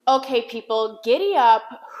Okay, people, giddy up.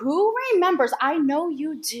 Who remembers? I know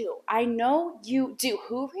you do. I know you do.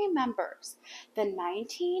 Who remembers the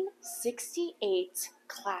 1968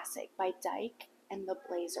 classic by Dyke and the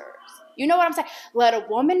Blazers? You know what I'm saying? Let a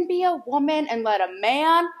woman be a woman and let a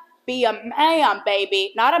man be a man,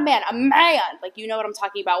 baby. Not a man, a man. Like, you know what I'm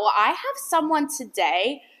talking about. Well, I have someone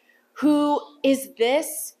today who is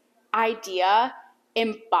this idea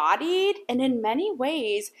embodied, and in many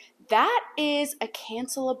ways, that is a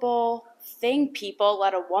cancelable thing, people.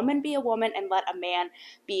 Let a woman be a woman and let a man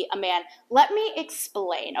be a man. Let me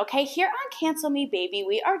explain, okay? Here on Cancel Me Baby,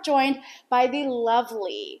 we are joined by the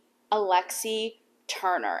lovely Alexi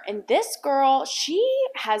Turner. And this girl, she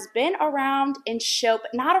has been around in show,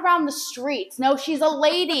 but not around the streets. No, she's a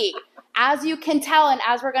lady, as you can tell, and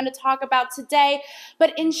as we're going to talk about today,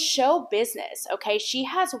 but in show business, okay? She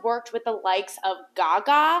has worked with the likes of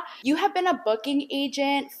Gaga. You have been a booking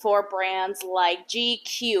agent for brands like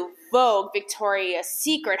GQ, Vogue, Victoria's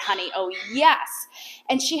Secret, honey. Oh, yes.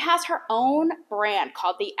 And she has her own brand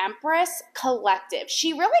called the Empress Collective.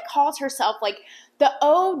 She really calls herself like the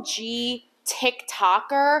OG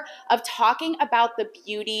TikToker of talking about the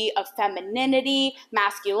beauty of femininity,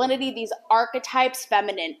 masculinity, these archetypes,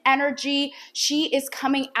 feminine energy. She is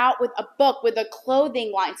coming out with a book, with a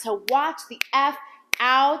clothing line. So watch the F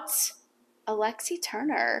out. Alexi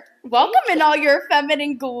Turner. Welcome in all your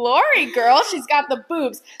feminine glory, girl. She's got the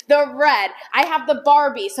boobs, the red. I have the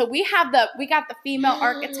Barbie. So we got the female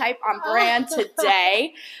archetype on brand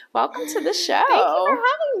today. Welcome to the show. Thank you for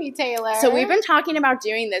having me, Taylor. So we've been talking about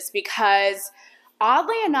doing this because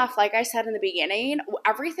oddly enough, like I said in the beginning,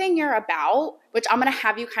 everything you're about, which I'm going to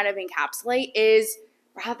have you kind of encapsulate, is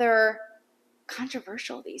rather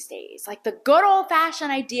controversial these days. Like the good old-fashioned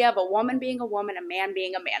idea of a woman being a woman, a man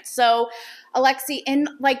being a man. So, Alexi, in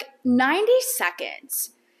like 90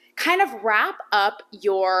 seconds, kind of wrap up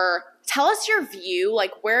tell us your view,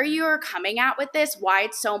 like where you're coming at with this, why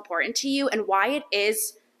it's so important to you, and why it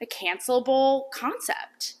is a cancelable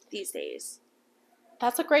concept these days.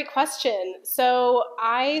 That's a great question. So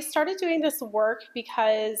I started doing this work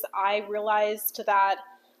because I realized that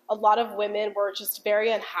a lot of women were just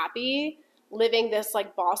very unhappy living this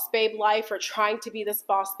like boss babe life or trying to be this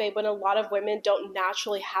boss babe when a lot of women don't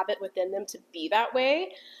naturally have it within them to be that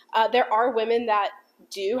way. There are women that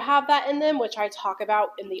do have that in them, which I talk about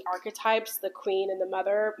in the archetypes, the queen and the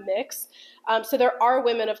mother mix. So there are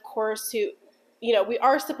women, of course, who, you know, we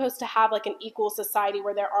are supposed to have like an equal society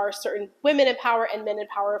where there are certain women in power and men in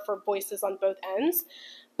power for voices on both ends.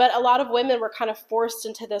 But a lot of women were kind of forced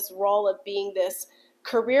into this role of being this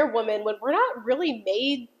career woman when we're not really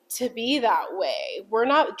made to be that way. We're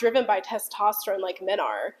not driven by testosterone like men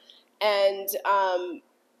are. And,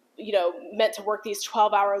 meant to work these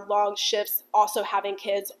 12-hour long shifts, also having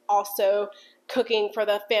kids, also cooking for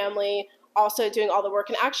the family, also doing all the work.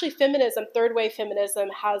 And actually feminism, third wave feminism,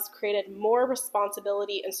 has created more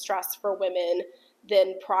responsibility and stress for women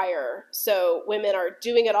than prior. So women are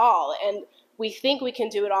doing it all, and we think we can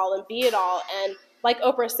do it all and be it all. And like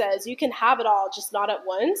Oprah says, you can have it all, just not at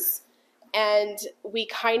once. And we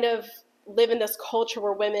kind of live in this culture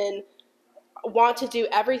where women want to do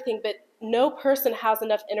everything, but no person has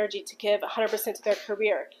enough energy to give 100% to their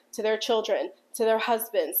career, to their children, to their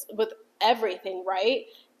husbands, with everything, right?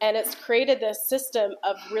 And it's created this system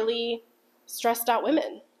of really stressed out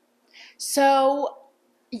women. So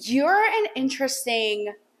you're an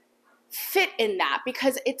interesting fit in that,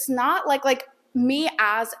 because it's not like me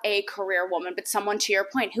as a career woman, but someone, to your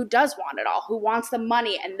point, who does want it all, who wants the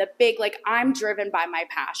money and the big, like, I'm driven by my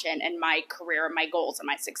passion and my career and my goals and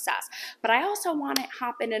my success, but I also want it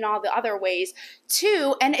happen in all the other ways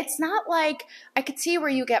too. And it's not like, I could see where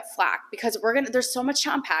you get flack, because there's so much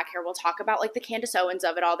to unpack here. We'll talk about like the Candace Owens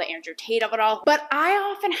of it all, the Andrew Tate of it all, but I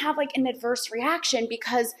often have like an adverse reaction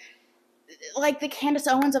because like the Candace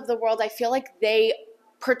Owens of the world, I feel like they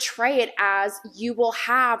portray it as you will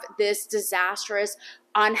have this disastrous,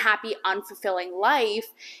 unhappy, unfulfilling life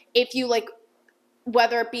if you like,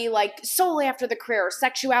 whether it be like solely after the career or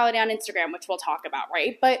sexuality on Instagram, which we'll talk about,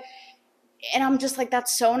 right? And I'm just like,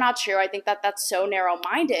 that's so not true. I think that's so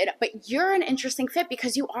narrow-minded, but you're an interesting fit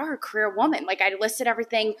because you are a career woman. Like I listed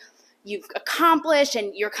everything you've accomplished,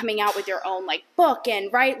 and you're coming out with your own like book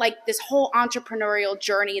and right, like this whole entrepreneurial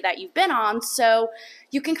journey that you've been on. So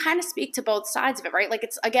you can kind of speak to both sides of it, right? Like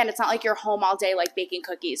it's not like you're home all day like baking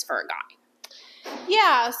cookies for a guy.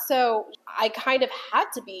 Yeah, so I kind of had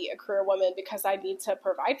to be a career woman because I need to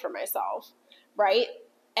provide for myself, right?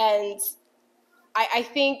 And I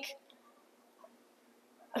think,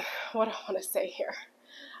 what do I want to say here?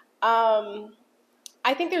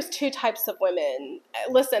 I think there's two types of women.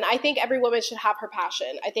 Listen, I think every woman should have her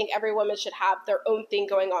passion. I think every woman should have their own thing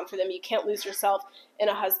going on for them. You can't lose yourself in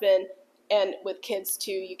a husband, and with kids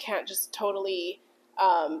too. You can't just totally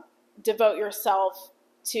devote yourself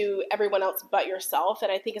to everyone else but yourself.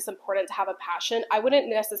 And I think it's important to have a passion. I wouldn't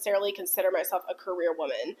necessarily consider myself a career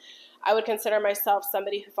woman. I would consider myself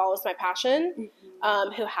somebody who follows my passion,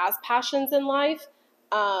 who has passions in life.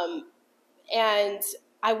 And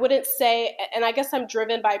I wouldn't say, and I guess I'm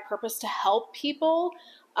driven by a purpose to help people,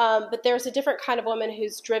 but there's a different kind of woman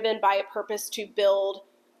who's driven by a purpose to build,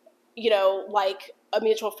 like a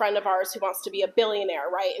mutual friend of ours who wants to be a billionaire,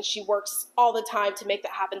 right? And she works all the time to make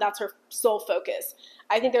that happen. That's her sole focus.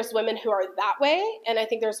 I think there's women who are that way, and I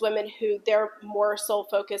think there's women who their more sole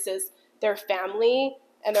focus is their family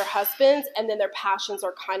and their husbands, and then their passions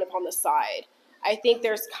are kind of on the side. I think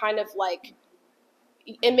there's kind of like,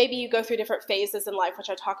 and maybe you go through different phases in life, which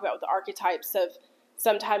I talk about with the archetypes of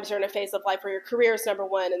sometimes you're in a phase of life where your career is number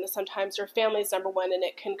one, and then sometimes your family is number one, and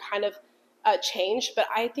it can kind of change. But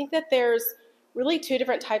I think that there's really two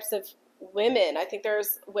different types of women. I think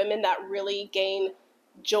there's women that really gain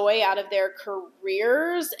joy out of their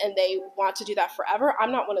careers, and they want to do that forever.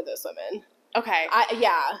 I'm not one of those women. Okay.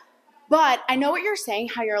 Yeah. But I know what you're saying,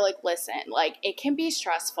 how you're like, listen, like it can be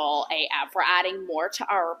stressful AF. We're adding more to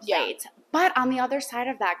our plates. Yeah. But on the other side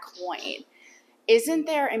of that coin, isn't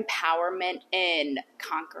there empowerment in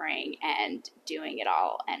conquering and doing it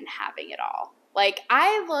all and having it all? Like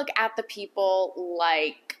I look at the people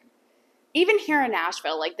like, even here in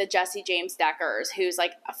Nashville, like the Jesse James Deckers, who's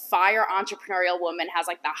like a fire entrepreneurial woman, has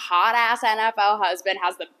like the hot ass NFL husband,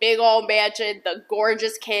 has the big old mansion, the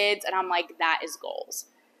gorgeous kids. And I'm like, that is goals.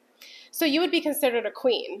 So you would be considered a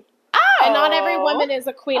queen. Oh. And not every woman is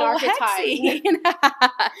a queen archetype.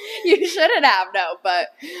 You shouldn't have, no, but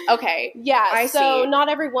okay. Yeah, I so see. Not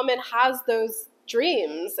every woman has those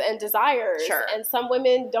dreams and desires. Sure. And some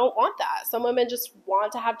women don't want that. Some women just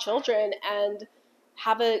want to have children and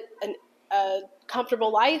have a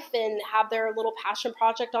comfortable life and have their little passion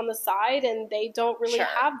project on the side, and they don't really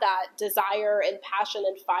have that desire and passion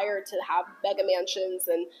and fire to have mega mansions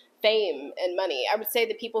and fame and money. I would say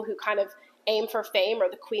the people who kind of aim for fame are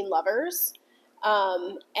the queen lovers,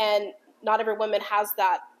 and not every woman has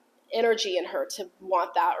that energy in her to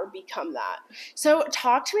want that or become that. So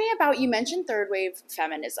talk to me about, you mentioned third wave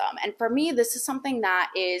feminism, and for me this is something that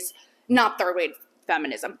is not third wave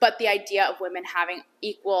feminism, but the idea of women having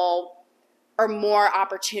equal or more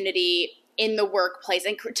opportunity in the workplace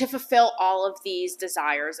and to fulfill all of these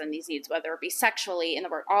desires and these needs, whether it be sexually, in the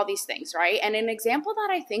work, all these things, right? And an example that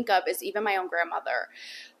I think of is even my own grandmother.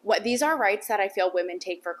 These are rights that I feel women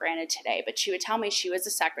take for granted today, but she would tell me she was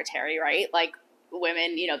a secretary, right? Like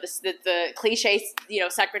women, the cliche,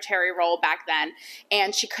 secretary role back then.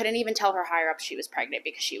 And she couldn't even tell her higher up she was pregnant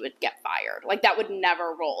because she would get fired. Like that would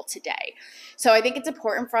never roll today. So I think it's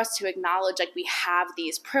important for us to acknowledge, like, we have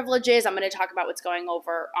these privileges. I'm going to talk about what's going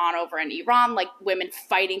on over in Iran, like women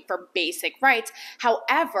fighting for basic rights.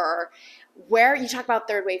 However, where you talk about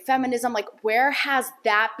third wave feminism, like where has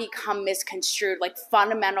that become misconstrued? Like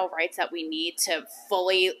fundamental rights that we need to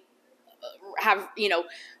fully have,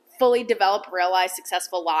 fully develop, realize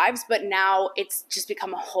successful lives, but now it's just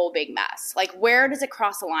become a whole big mess. Like where does it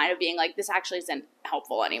cross the line of being like, this actually isn't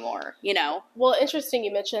helpful anymore, Well, interesting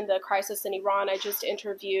you mentioned the crisis in Iran. I just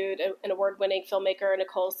interviewed an award-winning filmmaker,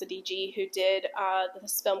 Nicole Sadeghi, who did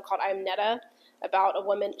this film called I Am Netta, about a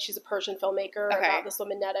woman. She's a Persian filmmaker, about this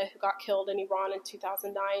woman Netta who got killed in Iran in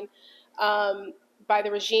 2009 by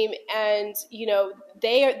the regime. And,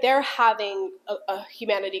 they're having a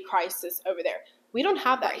humanity crisis over there. We don't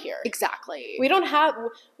have that here. Exactly.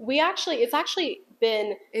 It's actually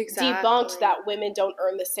been debunked that women don't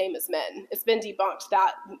earn the same as men. It's been debunked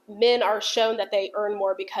that men are shown that they earn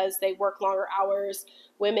more because they work longer hours.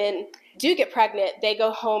 Women do get pregnant. They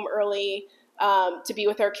go home early to be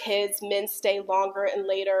with their kids. Men stay longer and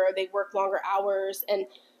later. They work longer hours. And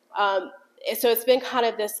so it's been kind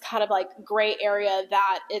of this kind of like gray area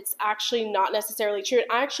that it's actually not necessarily true.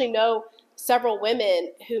 And I actually know several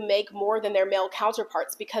women who make more than their male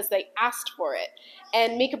counterparts because they asked for it.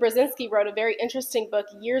 And Mika Brzezinski wrote a very interesting book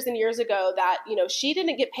years and years ago that, she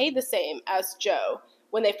didn't get paid the same as Joe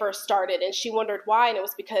when they first started. And she wondered why. And it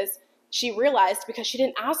was because she realized because she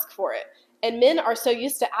didn't ask for it. And men are so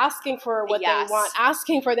used to asking for what they want,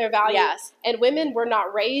 asking for their value. Yes. And women were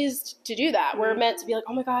not raised to do that. We're meant to be like,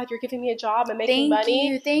 oh my God, you're giving me a job and making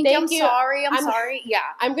money. Thank you. I'm sorry. Yeah.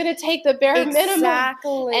 I'm going to take the bare minimum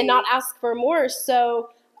and not ask for more. So,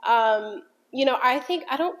 I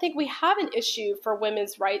don't think we have an issue for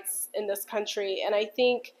women's rights in this country. And I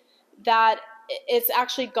think that it's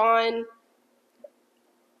actually gone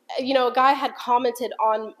you know, a guy had commented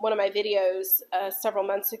on one of my videos several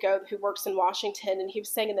months ago who works in Washington, and he was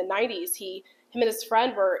saying in the 90s, him and his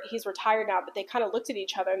friend he's retired now, but they kind of looked at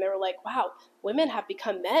each other and they were like, wow, women have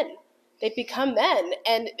become men. They've become men.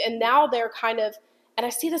 And now they're kind of, and I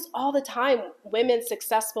see this all the time, women,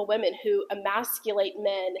 successful women who emasculate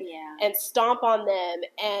men and stomp on them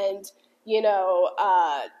and, you know,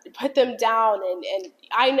 put them down. And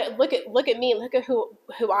I know, look at me, look at who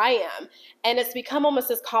I am. And it's become almost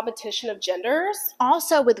this competition of genders.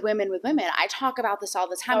 Also with women, I talk about this all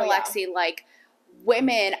the time, Alexi, like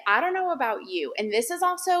women, I don't know about you, and this is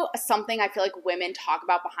also something I feel like women talk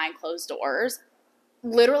about behind closed doors.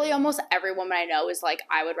 Literally almost every woman I know is like,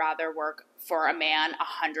 I would rather work for a man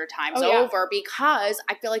 100 times over, because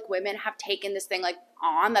I feel like women have taken this thing like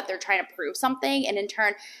on that they're trying to prove something and in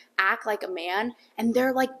turn act like a man, and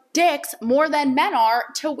they're like dicks more than men are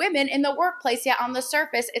to women in the workplace. Yet on the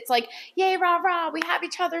surface it's like, yay, rah rah, we have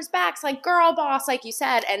each other's backs, like girl boss, like you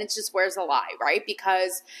said. And it's just, where's the lie, right?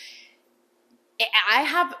 Because I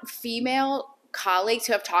have female colleagues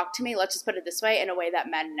who have talked to me, let's just put it this way, in a way that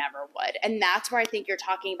men never would. And that's where I think you're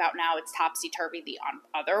talking about now, it's topsy-turvy the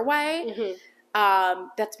other way.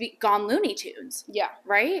 That's gone Looney Tunes. Yeah.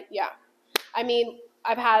 Right? Yeah. I mean,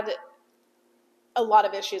 I've had a lot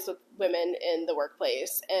of issues with women in the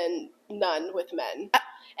workplace and none with men.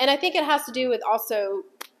 And I think it has to do with also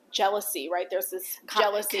jealousy, right? There's this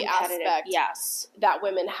jealousy aspect that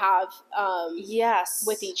women have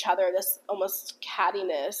with each other, this almost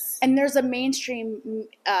cattiness. And there's a mainstream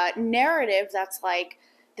narrative that's like,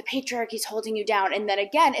 the patriarchy's holding you down. And then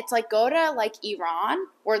again, it's like, go to like Iran,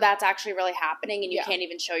 where that's actually really happening and you can't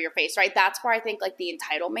even show your face, right? That's where I think like the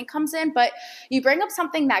entitlement comes in. But you bring up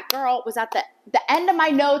something, that girl was at the end of my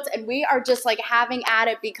notes, and we are just like having at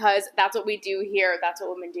it because that's what we do here. That's what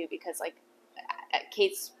women do, because like at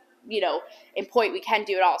Kate's, you know, in point, we can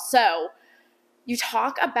do it all. So you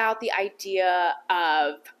talk about the idea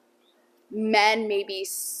of men maybe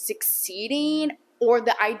succeeding, or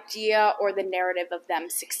the idea or the narrative of them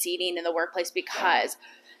succeeding in the workplace because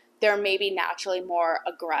they're maybe naturally more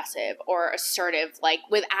aggressive or assertive, like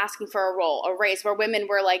with asking for a role, a raise, where women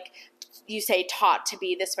were like, you say, taught to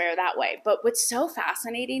be this way or that way. But what's so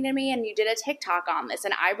fascinating to me, and you did a TikTok on this,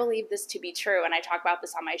 and I believe this to be true, and I talk about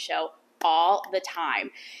this on my show all the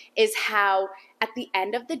time, is how at the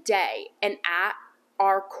end of the day and at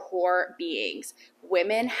our core beings,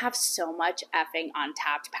 women have so much effing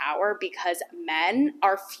untapped power because men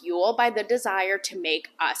are fueled by the desire to make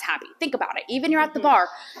us happy. Think about it. Even you're at the bar.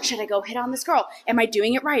 Should I go hit on this girl? Am I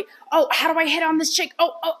doing it right? Oh, how do I hit on this chick?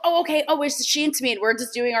 Oh, okay. Oh, is she into me? And we're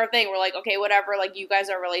just doing our thing. We're like, okay, whatever. Like, you guys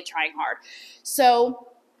are really trying hard. So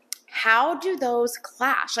how do those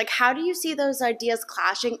clash? Like, how do you see those ideas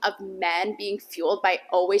clashing of men being fueled by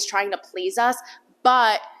always trying to please us,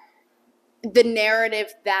 but the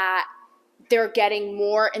narrative that they're getting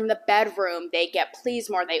more in the bedroom, they get pleased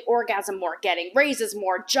more, they orgasm more, getting raises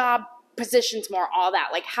more, job positions more, all that.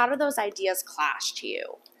 Like, how do those ideas clash to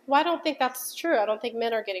you? Well, I don't think that's true. I don't think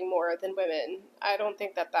men are getting more than women. I don't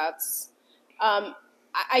think that's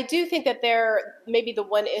I do think that maybe the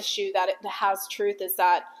one issue that it has truth is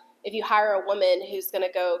that if you hire a woman who's going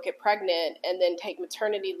to go get pregnant and then take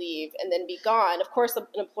maternity leave and then be gone, of course an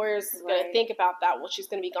employer is going to think about that. Well, she's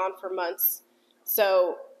going to be gone for months.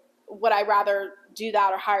 So would I rather do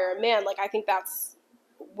that or hire a man? Like, I think that's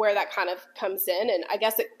where that kind of comes in. And I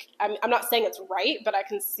guess I'm not saying it's right, but I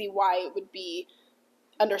can see why it would be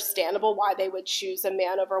understandable why they would choose a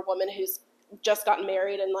man over a woman who's just gotten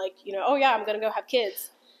married and like, you know, oh yeah, I'm going to go have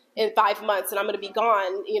kids in 5 months and I'm going to be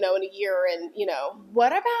gone, you know, in a year. And, you know,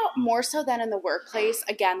 what about more so than in the workplace?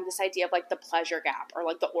 Again, this idea of like the pleasure gap or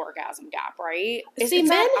like the orgasm gap, right? See, it's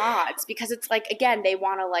men, at odds because it's like, again, they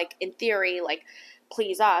want to like, in theory, like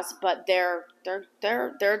please us, but they're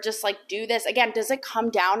just like, do this again. Does it come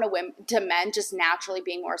down to men just naturally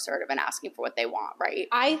being more assertive and asking for what they want, right?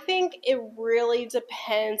 I think it really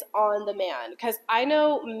depends on the man, because I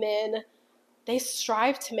know men, they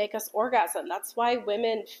strive to make us orgasm. That's why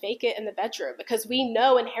women fake it in the bedroom, because we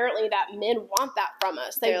know inherently that men want that from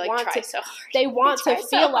us. They like, want to, so they want to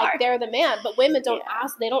feel like they're the man, but women don't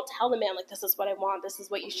ask. They don't tell the man like, this is what I want. This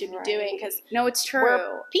is what you should be doing. Because no, it's true.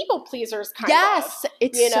 We're people pleasers, kind of. Yes,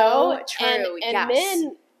 it's so true. And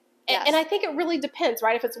men, and I think it really depends,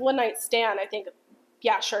 right? If it's one night stand, I think,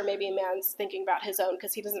 yeah, sure, maybe a man's thinking about his own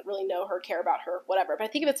because he doesn't really know her, care about her, whatever. But I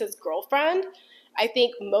think if it's his girlfriend, I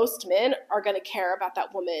think most men are going to care about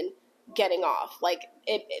that woman getting off. Like,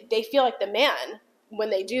 they feel like the man when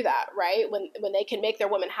they do that, right? When they can make their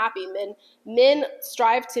woman happy. Men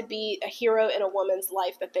strive to be a hero in a woman's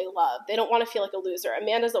life that they love. They don't want to feel like a loser. A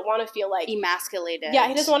man doesn't want to feel like emasculated. Yeah,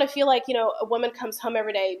 he doesn't want to feel like, you know, a woman comes home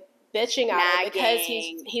every day bitching at him because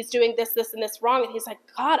he's doing this and this wrong, and he's like,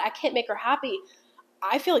 God, I can't make her happy.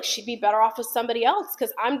 I feel like she'd be better off with somebody else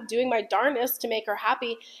because I'm doing my darnest to make her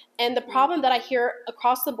happy. And the problem that I hear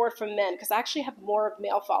across the board from men, because I actually have more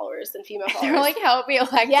male followers than female followers. They're like, help me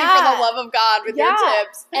elect you for the love of God with your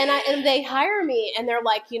tips. And they hire me, and they're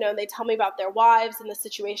like, you know, they tell me about their wives and the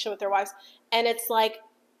situation with their wives. And it's like,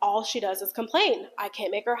 all she does is complain. I can't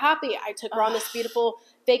make her happy. I took her on this beautiful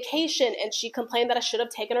vacation, and she complained that I should have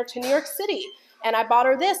taken her to New York City. And I bought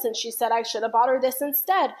her this, and she said I should have bought her this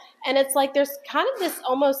instead. And it's like there's kind of this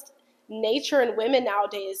almost nature in women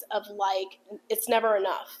nowadays of like, it's never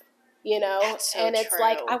enough, you know? That's so and it's true.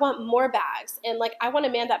 like, I want more bags. And like, I want a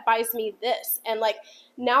man that buys me this. And like,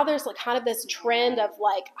 now there's like kind of this trend of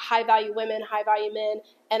like high value women, high value men,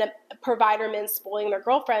 and a provider men spoiling their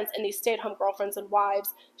girlfriends, and these stay-at-home girlfriends and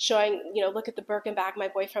wives showing, you know, look at the Birkin bag my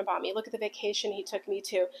boyfriend bought me, look at the vacation he took me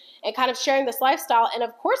to, and kind of sharing this lifestyle. And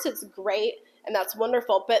of course it's great and that's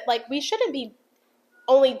wonderful, but like we shouldn't be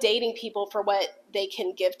only dating people for what they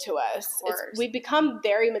can give to us. We've become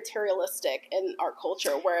very materialistic in our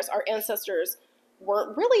culture, whereas our ancestors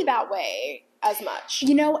weren't really that way as much.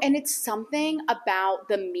 You know, and it's something about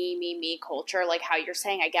the me culture, like how you're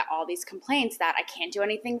saying, I get all these complaints that I can't do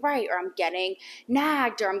anything right, or I'm getting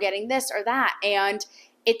nagged, or I'm getting this or that. And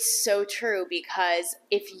it's so true, because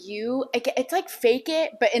it's like fake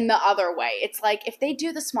it, but in the other way. It's like if they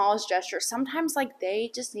do the smallest gesture, sometimes like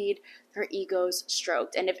they just need their egos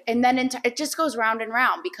stroked. And then it just goes round and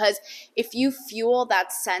round, because if you fuel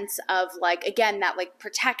that sense of like, again, that like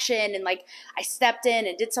protection and like I stepped in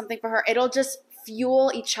and did something for her, it'll just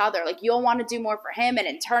fuel each other. Like you'll want to do more for him, and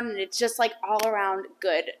in turn it's just like all around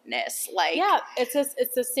goodness. Like, yeah, it's a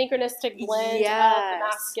synchronistic blend of the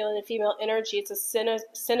masculine and female energy. It's a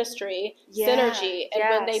synergy. And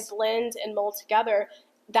when they blend and mold together,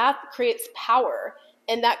 that creates power.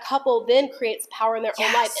 And that couple then creates power in their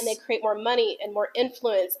own life, and they create more money and more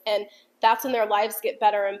influence. And that's when their lives get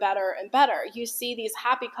better and better and better. You see these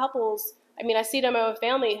happy couples. I mean, I see it in my own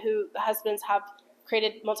family, who the husbands have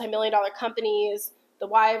created multi-million-dollar companies. The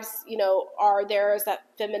wives, you know, are there as that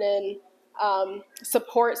feminine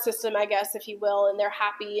support system, I guess, if you will, and they're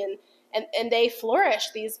happy and they flourish.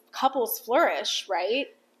 These couples flourish, right?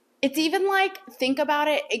 It's even like, think about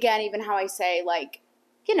it again, even how I say, like,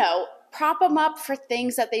 you know, prop them up for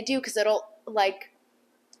things that they do, because it'll like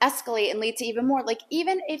escalate and lead to even more. Like,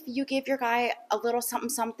 even if you give your guy a little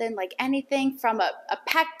something, like anything from a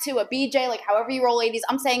peck to a BJ, like however you roll, ladies,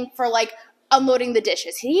 I'm saying for like unloading the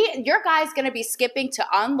dishes. Your guy's going to be skipping to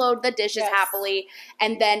unload the dishes happily,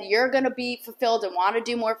 and then you're going to be fulfilled and want to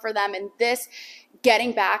do more for them. And this,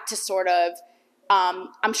 getting back to sort of,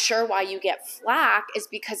 I'm sure why you get flack is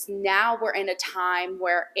because now we're in a time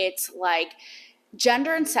where it's like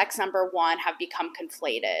gender and sex, number one, have become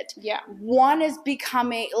conflated. Yeah. One is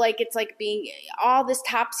becoming like, it's like being all this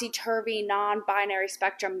topsy-turvy, non-binary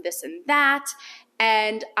spectrum, this and that.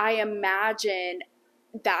 And I imagine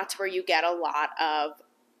that's where you get a lot of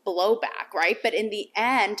blowback, right? But in the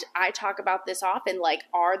end, I talk about this often, like,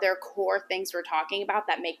 are there core things we're talking about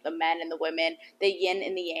that make the men and the women, the yin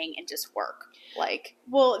and the yang, and just work? Like,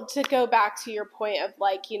 well, to go back to your point of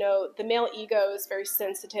like, you know, the male ego is very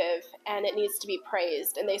sensitive and it needs to be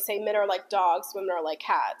praised. And they say men are like dogs, women are like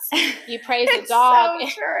cats. You praise the dog, so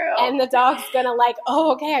true. And the dog's gonna like,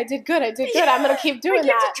 oh, okay, I did good. I'm gonna keep doing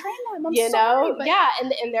that. To train them. I'm you sorry, know, but yeah,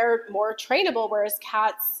 and they're more trainable, whereas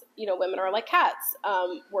cats, you know, women are like cats.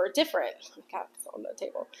 We're different. Cats on the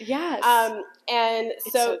table. Yes. And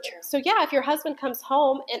It's so true. yeah, if your husband comes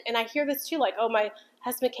home, and I hear this too, like, oh, my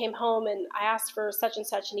husband came home and I asked for such and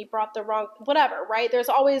such and he brought the wrong, whatever, right? There's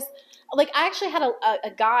always, like, I actually had a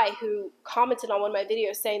guy who commented on one of my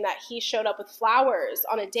videos saying that he showed up with flowers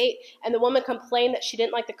on a date, and the woman complained that she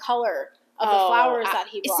didn't like the color of the flowers that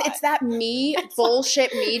he brought. It's that me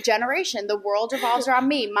bullshit me generation. The world revolves around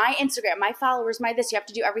me, my Instagram, my followers, my this. You have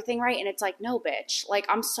to do everything right, and it's like, no, bitch. Like,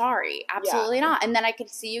 I'm sorry, absolutely not. And then I could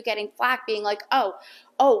see you getting flack, being like, oh,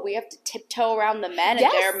 we have to tiptoe around the men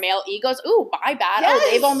and their male egos. Ooh, my bad. Yes.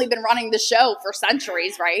 Oh, they've only been running the show for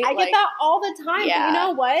centuries, right? I get that all the time. Yeah. But you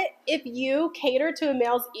know what? If you cater to a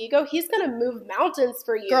male's ego, he's going to move mountains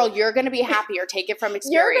for you. Girl, you're going to be happier. Take it from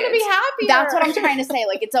experience. You're going to be happier. That's what I'm trying to say.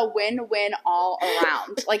 Like, it's a win-win all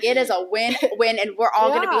around. Like, it is a win-win, and we're all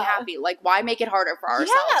going to be happy. Like, why make it harder for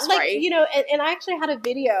ourselves, like, right? You know, and I actually had a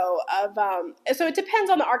video of, so it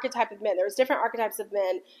depends on the archetype of men. There's different archetypes of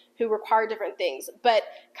men who require different things. But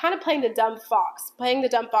kind of playing the dumb fox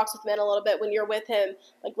with men a little bit when you're with him.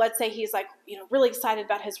 Like, let's say he's like, really excited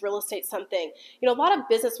about his real estate something. A lot of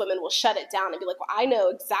business women will shut it down and be like, well, I know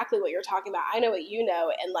exactly what you're talking about. I know what you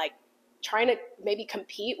know. And like trying to maybe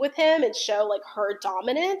compete with him and show like her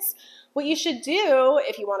dominance. What you should do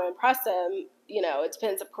if you want to impress him, it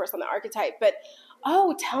depends, of course, on the archetype, but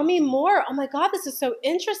oh, tell me more. Oh my God, this is so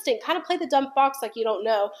interesting. Kind of play the dumb fox like you don't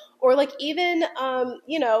know. Or like even,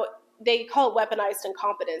 they call it weaponized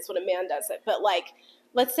incompetence when a man does it. But like,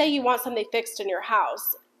 let's say you want something fixed in your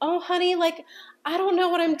house. Oh, honey, like, I don't know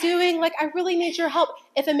what I'm doing. Like, I really need your help.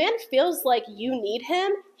 If a man feels like you need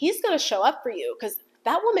him, he's going to show up for you because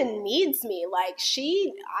that woman needs me. Like,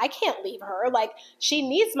 I can't leave her. Like, she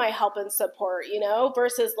needs my help and support,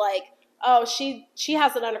 versus like, oh, she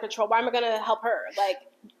has it under control. Why am I going to help her? Like,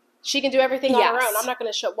 she can do everything on her own. I'm not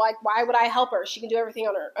going to show. Why would I help her? She can do everything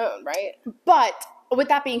on her own, right? But with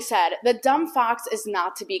that being said, the dumb fox is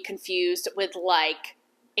not to be confused with like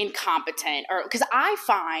incompetent, or because I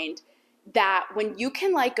find that when you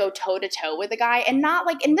can like go toe to toe with a guy and not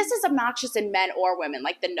like, and this is obnoxious in men or women,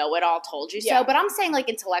 like the know-it-all told you so, but I'm saying like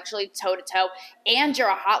intellectually toe to toe and you're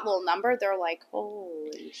a hot little number, they're like,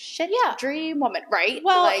 holy shit, dream woman, right?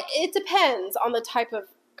 Well, like, it depends on the type of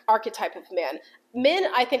archetype of man. Men,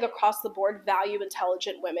 I think across the board value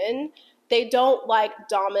intelligent women. They don't like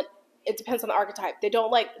dominant. It depends on the archetype. They don't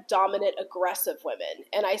like dominant, aggressive women.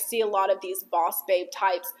 And I see a lot of these boss babe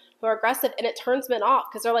types who are aggressive, and it turns men off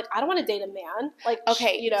because they're like, I don't want to date a man. Like,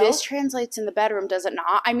 okay, this translates in the bedroom, does it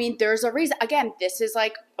not? I mean, there's a reason. Again, this is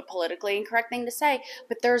like a politically incorrect thing to say,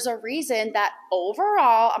 but there's a reason that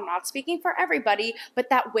overall, I'm not speaking for everybody, but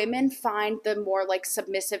that women find the more like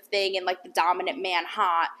submissive thing and like the dominant man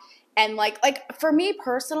hot. And like for me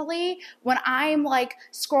personally, when I'm like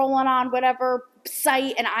scrolling on whatever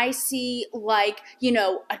site and I see like,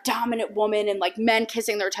 a dominant woman and like men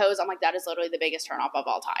kissing their toes, I'm like, that is literally the biggest turnoff of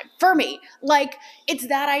all time for me. Like, it's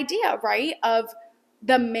that idea, right, of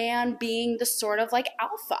the man being the sort of like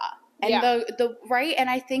alpha. And the right. And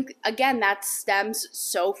I think, again, that stems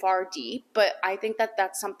so far deep, but I think that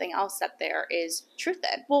that's something else that there is truth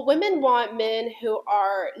in. Well, women want men who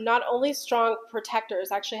are not only strong protectors.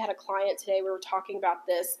 I actually had a client today. We were talking about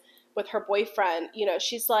this with her boyfriend.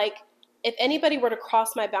 She's like, if anybody were to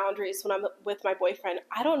cross my boundaries when I'm with my boyfriend,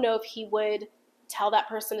 I don't know if he would tell that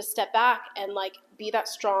person to step back and like be that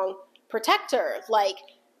strong protector. Like,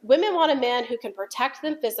 women want a man who can protect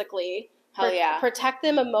them physically, protect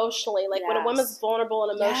them emotionally. Like, when a woman's vulnerable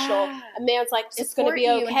and emotional, a man's like, it's going to be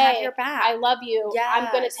okay. I love you. I'm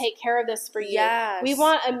going to take care of this for you. We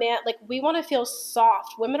want a man, like, we want to feel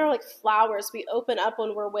soft. Women are like flowers. We open up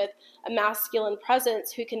when we're with a masculine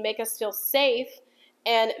presence who can make us feel safe.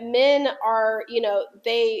 And men are,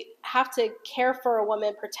 they have to care for a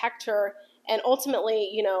woman, protect her, and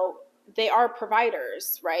ultimately, they are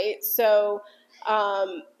providers, right? So,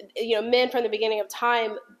 men from the beginning of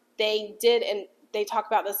time, they did, and they talk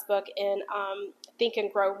about this book in Think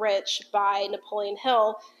and Grow Rich by Napoleon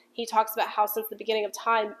Hill. He talks about how since the beginning of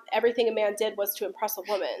time, everything a man did was to impress a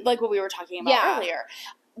woman. Like what we were talking about earlier.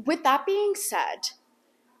 With that being said,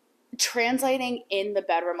 translating in the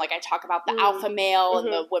bedroom, like I talk about the alpha male and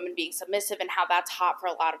the women being submissive and how that's hot for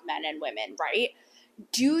a lot of men and women, right?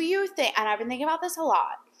 Do you think, and I've been thinking about this a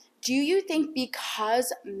lot, do you think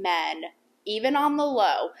because men, even on the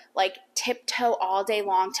low, like tiptoe all day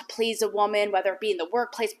long to please a woman, whether it be in the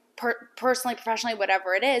workplace, personally, professionally,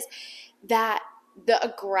 whatever it is, that the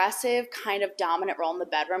aggressive kind of dominant role in the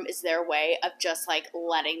bedroom is their way of just like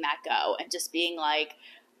letting that go and just being like,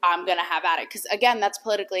 I'm going to have at it. Because, again, that's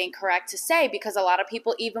politically incorrect to say because a lot of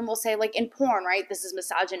people even will say, like, in porn, right, this is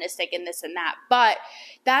misogynistic and this and that. But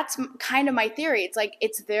that's kind of my theory. It's like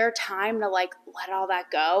it's their time to, like, let all that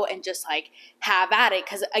go and just, like, have at it.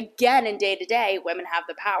 Because, again, in day-to-day, women have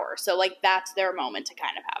the power. So, like, that's their moment to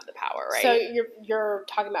kind of have the power, right? So you're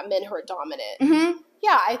talking about men who are dominant. Mm-hmm.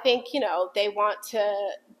 Yeah, I think, they want to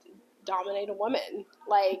dominate a woman,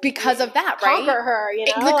 like because of that, right? Conquer her,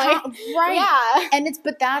 right? Yeah, and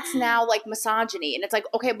but that's now like misogyny, and it's like,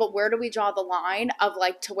 okay, but where do we draw the line of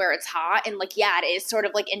like to where it's hot and like, yeah, it is sort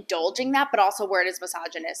of like indulging that, but also where it is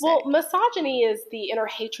misogynistic. Well, misogyny is the inner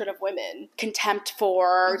hatred of women, contempt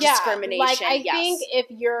for discrimination. Like I think if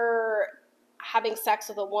you're having sex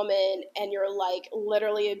with a woman and you're like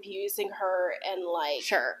literally abusing her and like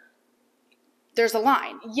there's a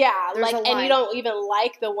line. Yeah, and you don't even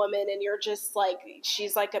like the woman and you're just like,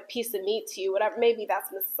 she's like a piece of meat to you, whatever. Maybe that's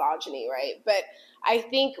misogyny, right? But I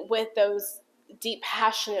think with those deep,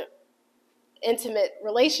 passionate, intimate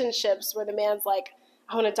relationships where the man's like,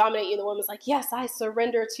 I want to dominate you. And the woman's like, yes, I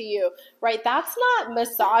surrender to you. Right? That's not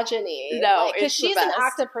misogyny. No, because it's the she's an best.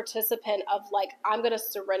 active participant of like, I'm going to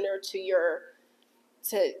surrender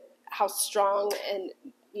to how strong and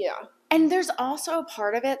yeah. And there's also a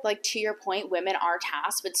part of it, like to your point, women are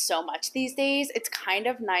tasked with so much these days. It's kind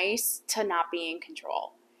of nice to not be in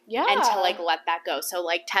control. Yeah. And to like let that go. So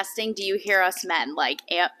like testing, do you hear us men? Like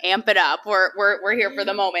amp it up. We're here for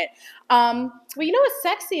the moment. Well, you know what's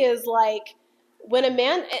sexy is like when a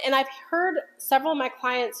man, and I've heard several of my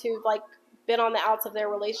clients who've like been on the outs of their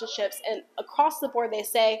relationships, and across the board they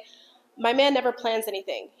say, my man never plans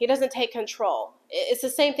anything. He doesn't take control. It's the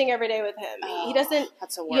same thing every day with him. He doesn't,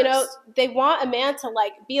 that's the worst. you know, they want a man to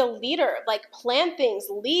like be a leader, like plan things,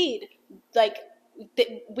 lead, like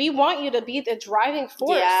we want you to be the driving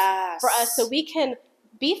force for us so we can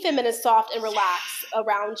be feminine, soft, and relax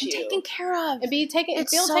around you. Taken care of. And be taken,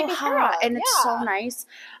 it's feel so taken care of. And it's so nice.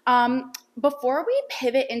 Before we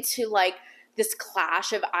pivot into like this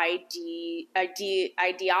clash of ideology, I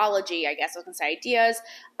guess I was going to say ideas,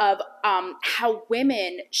 of how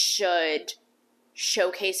women should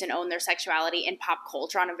showcase and own their sexuality in pop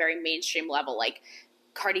culture on a very mainstream level. Like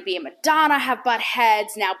Cardi B and Madonna have butt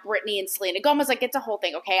heads. Now Britney and Selena Gomez, like it's a whole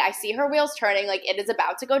thing, okay? I see her wheels turning. Like it is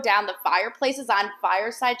about to go down. The fireplace is on,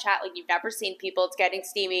 fireside chat like you've never seen people. It's getting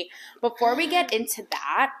steamy. Before we get into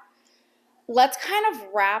that, let's kind of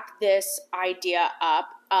wrap this idea up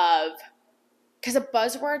of, because a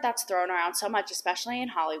buzzword that's thrown around so much, especially in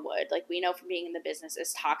Hollywood, like we know from being in the business,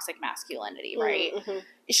 is toxic masculinity, right? Mm-hmm.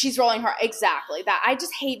 She's rolling her, exactly. That I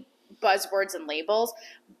just hate buzzwords and labels,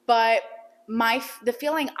 but the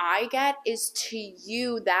feeling I get is to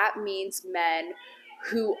you that means men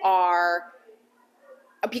who are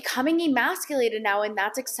becoming emasculated now, and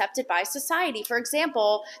that's accepted by society. For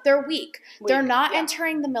example, they're weak. They're not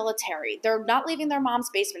entering the military. They're not leaving their mom's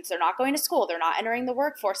basements. They're not going to school. They're not entering the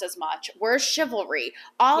workforce as much. Where's chivalry?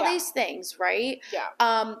 All these things, right?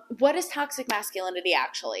 Yeah. What is toxic masculinity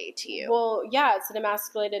actually to you? Well, yeah, it's an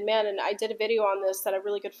emasculated man, and I did a video on this that a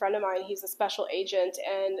really good friend of mine, he's a special agent,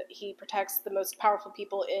 and he protects the most powerful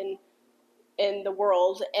people in the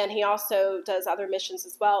world, and he also does other missions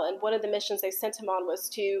as well. And one of the missions they sent him on was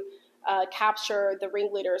to capture the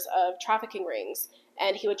ringleaders of trafficking rings.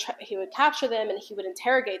 And he would capture them, and he would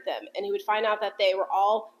interrogate them, and he would find out that they were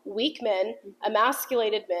all weak men,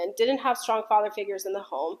 emasculated men, didn't have strong father figures in the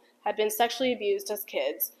home, had been sexually abused as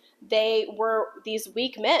kids. They were these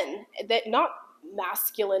weak men, that not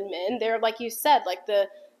masculine men. They're, like you said, like the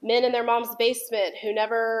men in their mom's basement who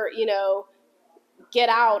never, get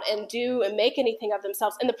out and do and make anything of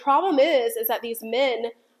themselves. And the problem is that these men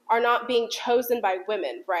are not being chosen by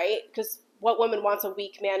women, right? Because what woman wants a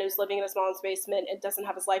weak man who's living in his mom's basement and doesn't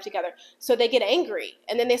have his life together? So they get angry,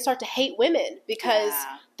 and then they start to hate women because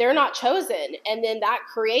they're not chosen. And then that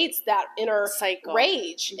creates that inner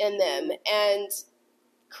rage in them and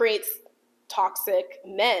creates toxic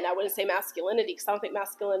men. I wouldn't say masculinity, because I don't think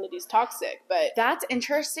masculinity is toxic, but that's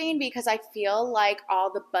interesting, because I feel like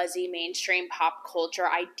all the buzzy mainstream pop culture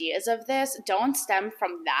ideas of this don't stem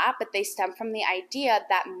from that, but they stem from the idea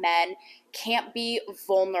that men can't be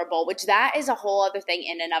vulnerable, which that is a whole other thing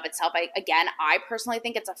in and of itself. I personally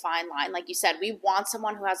think it's a fine line. Like you said, we want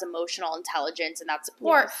someone who has emotional intelligence and that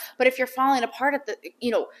support, but if you're falling apart at the,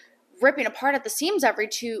 ripping apart at the seams every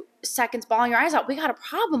 2 seconds, bawling your eyes out, we got a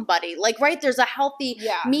problem, buddy. Like, right, there's a healthy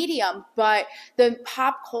medium, but the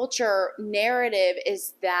pop culture narrative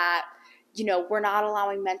is that, we're not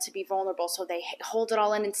allowing men to be vulnerable, so they hold it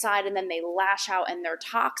all inside, and then they lash out, and they're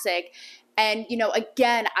toxic. And,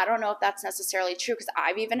 again, I don't know if that's necessarily true, because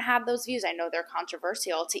I've even had those views. I know they're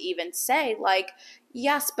controversial to even say, like,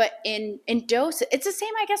 yes, but in dose, it's the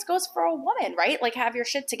same, I guess, goes for a woman, right? Like, have your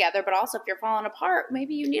shit together, but also if you're falling apart,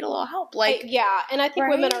 maybe you need a little help. Like, and I think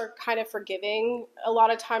women are kind of forgiving a lot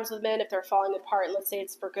of times with men if they're falling apart, and let's say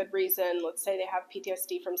it's for good reason. Let's say they have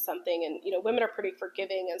PTSD from something, and, women are pretty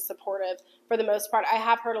forgiving and supportive for the most part. I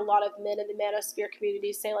have heard a lot of men in the manosphere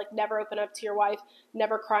community say, like, never open up to your wife,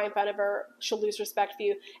 never cry in front of her, she'll lose respect for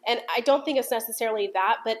you. And I don't think it's necessarily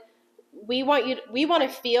that, but we want to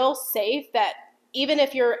feel safe that even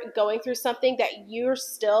if you're going through something, that you're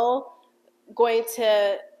still going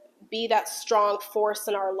to be that strong force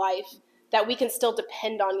in our life, that we can still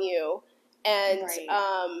depend on you, and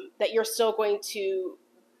that you're still going to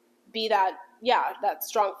be that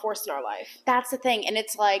strong force in our life. That's the thing. And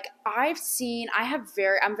it's like, I'm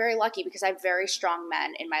very lucky, because I have very strong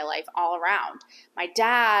men in my life all around. My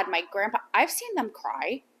dad, my grandpa, I've seen them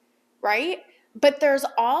cry, right? But there's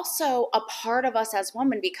also a part of us as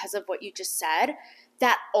women, because of what you just said,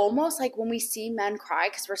 that almost like when we see men cry,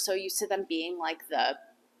 because we're so used to them being like the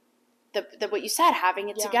the what you said, having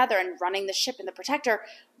it together and running the ship and the protector,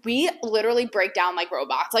 we literally break down like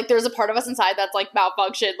robots. Like there's a part of us inside that's like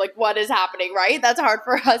malfunctioned. Like what is happening, right? That's hard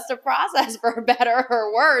for us to process, for better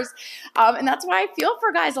or worse. And that's why I feel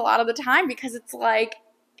for guys a lot of the time, because it's like,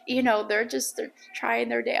 they're trying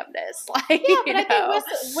their damnedest. Like, yeah, but I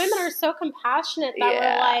think women are so compassionate that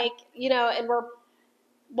we're like,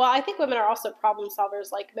 and I think women are also problem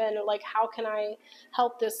solvers like men. Are like, how can I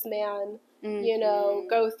help this man,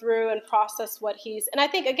 go through and process what and I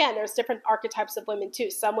think, again, there's different archetypes of women too.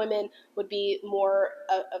 Some women would be more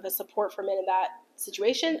of a support for men in that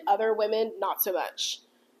situation. Other women, not so much.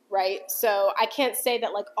 Right. So I can't say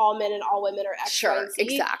that like all men and all women are X, Y, and Z.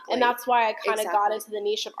 Exactly. And that's why I kind of got into the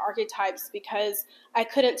niche of archetypes, because I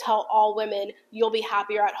couldn't tell all women you'll be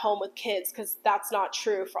happier at home with kids, because that's not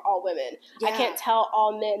true for all women. Yeah. I can't tell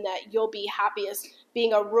all men that you'll be happiest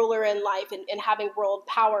being a ruler in life and having world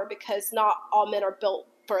power, because not all men are built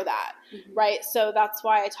for that. Mm-hmm. Right. So that's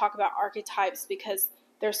why I talk about archetypes, because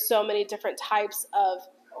there's so many different types of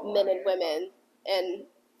men and women. And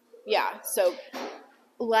so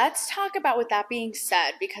let's talk about, with that being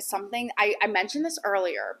said, because something I mentioned this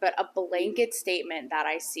earlier, but a blanket statement that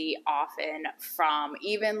I see often from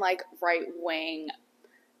even like right-wing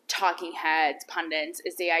talking heads, pundits,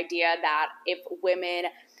 is the idea that if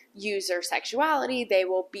women use their sexuality, they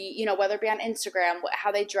will be, whether it be on Instagram,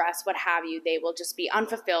 how they dress, what have you, they will just be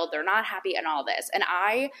unfulfilled, they're not happy and all this. And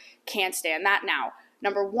I can't stand that. Now,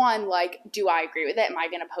 number one, like, do I agree with it? Am I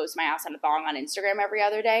going to post my ass in a thong on Instagram every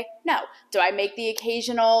other day? No. Do I make the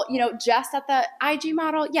occasional, just at the IG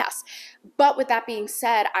model? Yes. But with that being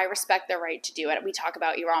said, I respect their right to do it. We talked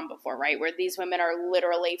about Iran before, right? Where these women are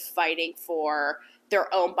literally fighting for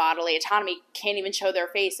their own bodily autonomy, can't even show their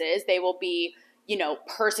faces. They will be,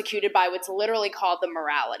 persecuted by what's literally called the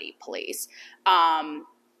morality police.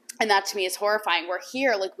 And that to me is horrifying. We're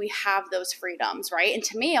here, like, we have those freedoms, right? And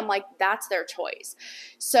to me, I'm like, that's their choice.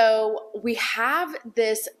 So we have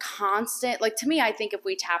this constant, like, to me, I think if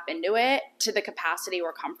we tap into it to the capacity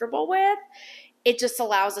we're comfortable with, it just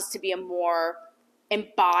allows us to be a more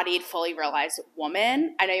embodied, fully realized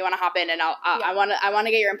woman. I know you want to hop in, and I want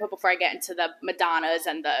to get your input before I get into the Madonnas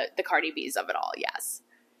and the Cardi B's of it all. Yes.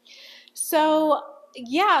 So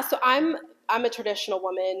I'm a traditional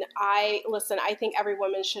woman. I think every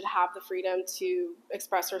woman should have the freedom to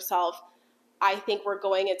express herself. I think we're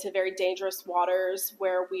going into very dangerous waters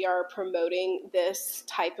where we are promoting this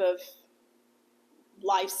type of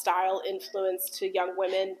lifestyle influence to young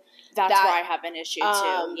women. That's where I have an issue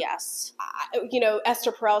too. Yes.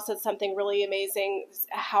 Esther Perel said something really amazing,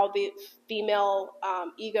 how the female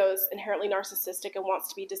ego is inherently narcissistic and wants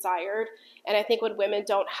to be desired. And I think when women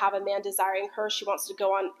don't have a man desiring her, she wants to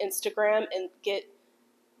go on Instagram and get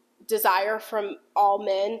desire from all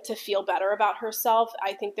men to feel better about herself.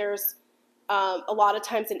 I think there's a lot of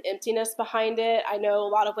times an emptiness behind it. I know a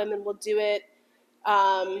lot of women will do it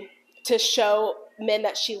to show men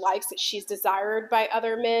that she likes, that she's desired by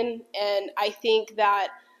other men. And I think that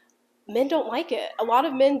men don't like it. A lot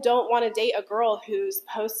of men don't want to date a girl who's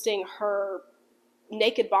posting her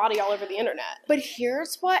naked body all over the internet. But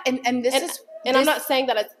here's what, and I'm not saying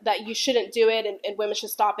that you shouldn't do it and women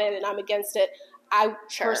should stop it, and I'm against it. I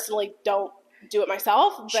personally don't do it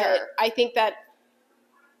myself, but I think that,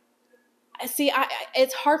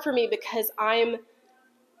 it's hard for me because I'm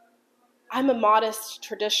a modest,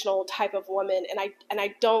 traditional type of woman, and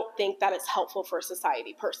I don't think that it's helpful for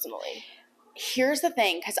society personally. Here's the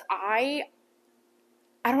thing, because I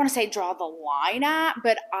don't want to say draw the line at,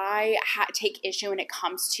 but I take issue when it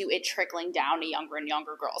comes to it trickling down to younger and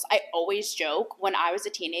younger girls. I always joke, when I was a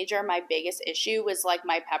teenager, my biggest issue was like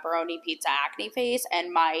my pepperoni pizza acne face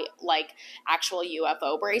and my like actual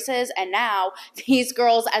UFO braces. And now these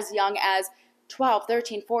girls as young as 12,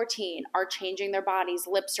 13, 14 are changing their bodies,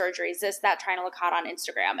 lip surgeries, this, that, trying to look hot on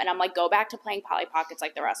Instagram. And I'm like, go back to playing Polly Pockets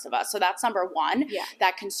like the rest of us. So that's number one. Yeah.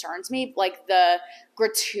 That concerns me, like the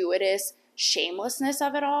gratuitous shamelessness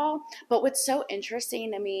of it all. But what's so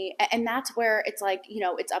interesting to me, and that's where it's like,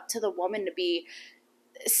 it's up to the woman to be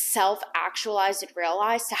self-actualized and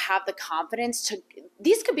realized, to have the confidence to,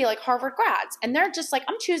 these could be like Harvard grads and they're just like,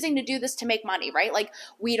 I'm choosing to do this to make money, right? Like,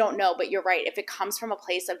 we don't know, but you're right. If it comes from a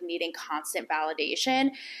place of needing constant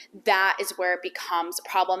validation, that is where it becomes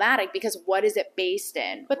problematic, because what is it based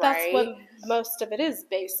in? But right? That's what most of it is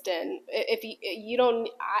based in. If you don't,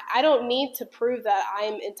 I don't need to prove that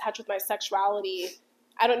I'm in touch with my sexuality.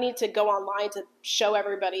 I don't need to go online to show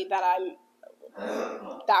everybody that I'm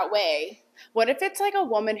that way. What if it's like a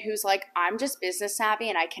woman who's like, I'm just business savvy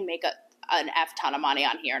and I can make an F ton of money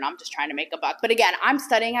on here and I'm just trying to make a buck. But again, I'm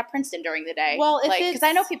studying at Princeton during the day. Well, because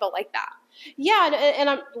I know people like that. Yeah, and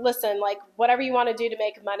I'm listen, like whatever you want to do to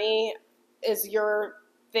make money is your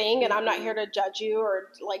thing, and I'm not here to judge you or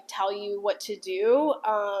like tell you what to do.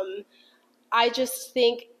 I just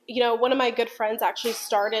think, one of my good friends actually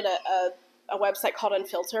started a website called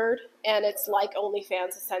Unfiltered, and it's like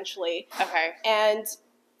OnlyFans essentially. Okay. And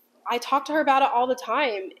I talk to her about it all the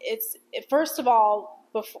time. First of all,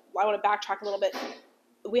 before I want to backtrack a little bit,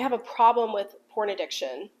 we have a problem with porn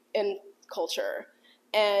addiction in culture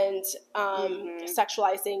and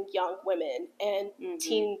sexualizing young women and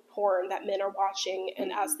teen porn that men are watching.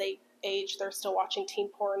 And as they age, they're still watching teen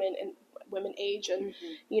porn and women age. And,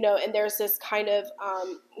 and there's this kind of,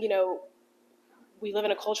 we live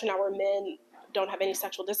in a culture now where men don't have any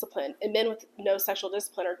sexual discipline, and men with no sexual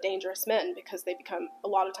discipline are dangerous men because they become a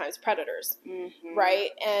lot of times predators. Right.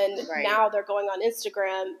 And now they're going on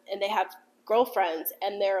Instagram and they have girlfriends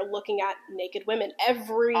and they're looking at naked women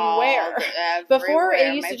everywhere. Before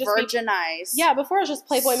it used to just virginized. Before it was just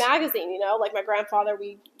Playboy magazine, like my grandfather,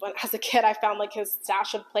 as a kid, I found like his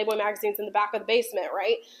stash of Playboy magazines in the back of the basement,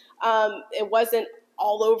 right? It wasn't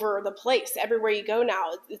all over the place. Everywhere you go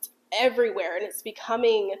now, it's everywhere, and it's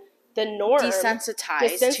becoming the norm.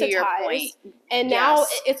 Desensitized to your point. And now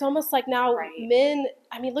it's almost like now men,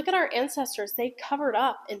 look at our ancestors. They covered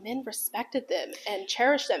up and men respected them and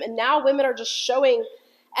cherished them. And now women are just showing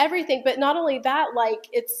everything. But not only that, like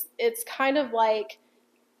it's kind of like,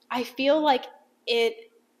 I feel like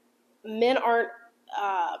men aren't,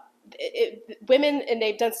 women, and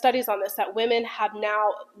they've done studies on this, that women have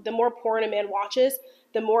now, the more porn a man watches,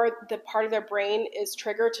 the more the part of their brain is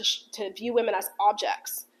triggered to view women as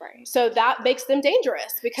objects. Right. So that makes them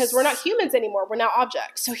dangerous because we're not humans anymore. We're now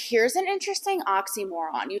objects. So here's an interesting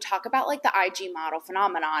oxymoron. You talk about like the IG model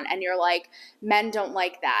phenomenon and you're like, men don't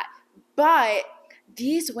like that. But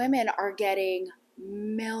these women are getting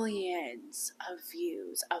millions of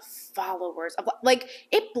views, of followers, of like,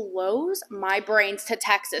 it blows my brains to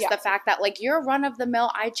Texas. The fact that like your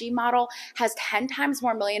run-of-the-mill IG model has 10 times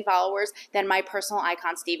more million followers than my personal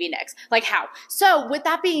icon Stevie Nicks. Like how? So with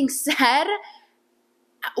that being said,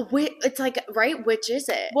 it's like, right, which is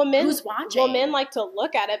it? Who's watching? Well, men like to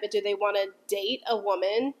look at it, but do they want to date a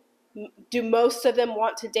woman? Do most of them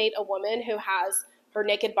want to date a woman who has her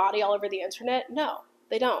naked body all over the internet? No,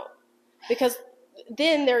 they don't. Because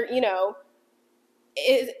then they're,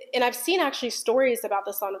 and I've seen actually stories about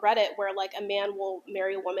this on Reddit where like a man will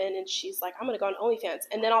marry a woman and she's like, I'm going to go on OnlyFans.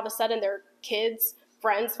 And then all of a sudden their kids,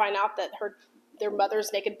 friends find out that their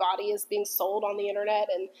mother's naked body is being sold on the internet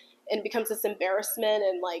and it becomes this embarrassment.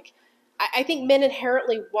 And like, I think men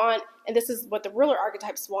inherently want, and this is what the ruler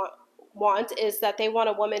archetypes want is that they want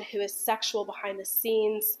a woman who is sexual behind the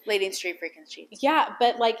scenes. Lady in street freaking sheets. Yeah,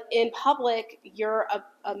 but like in public, you're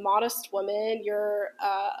a modest woman. You're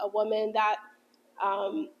a woman that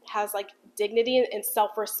has like dignity and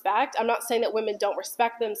self-respect. I'm not saying that women don't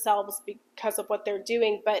respect themselves because of what they're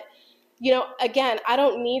doing, but again, I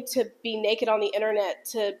don't need to be naked on the internet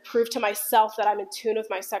to prove to myself that I'm in tune with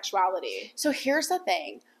my sexuality. So here's the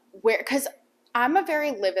thing, because I'm a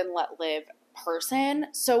very live and let live person.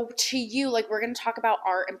 So to you, like, we're going to talk about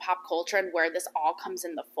art and pop culture and where this all comes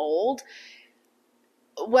in the fold.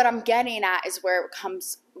 What I'm getting at is where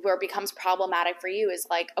it becomes problematic for you is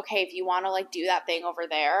like, okay, if you want to like do that thing over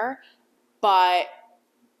there, but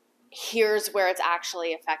here's where it's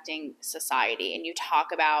actually affecting society. And you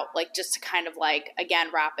talk about like, just to kind of like, again,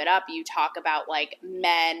 wrap it up, you talk about like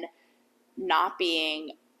men not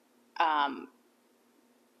being,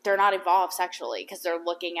 they're not evolved sexually because they're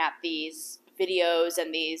looking at these videos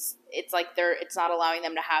and it's like it's not allowing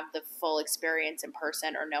them to have the full experience in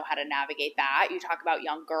person or know how to navigate that. You talk about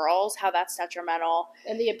young girls, how that's detrimental.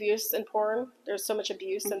 And the abuse in porn. There's so much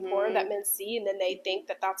abuse in porn that men see, and then they think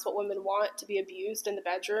that that's what women want, to be abused in the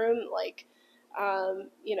bedroom, like,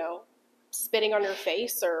 spitting on your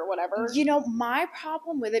face or whatever. My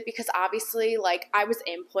problem with it, because obviously, like, I was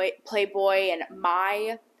in Playboy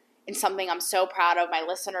and something I'm so proud of, my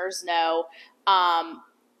listeners know,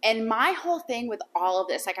 and my whole thing with all of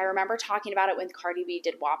this, like I remember talking about it when Cardi B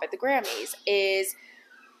did WAP at the Grammys, is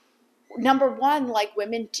number one, like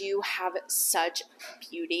women do have such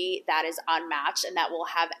beauty that is unmatched and that will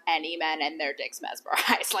have any men and their dicks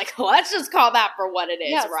mesmerized. Like, let's just call that for what it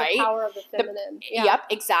is, right? The power of the feminine. Yep,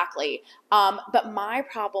 exactly. But my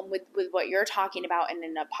problem with what you're talking about and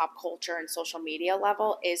in a pop culture and social media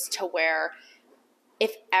level is to where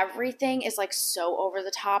if everything is like so over the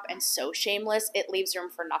top and so shameless, it leaves room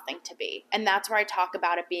for nothing to be. And that's where I talk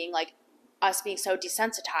about it being like us being so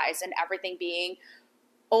desensitized and everything being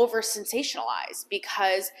over sensationalized,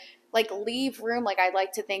 because like leave room. Like I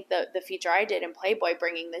like to think the feature I did in Playboy,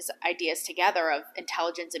 bringing these ideas together of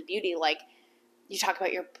intelligence and beauty, like you talk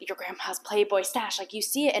about your grandpa's Playboy stash, like you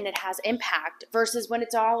see it and it has impact, versus when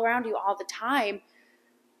it's all around you all the time,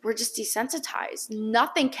 we're just desensitized.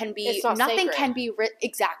 Nothing can be exactly.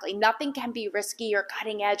 Nothing can be risky or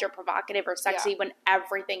cutting edge or provocative or sexy when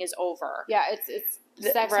everything is over. Yeah, it's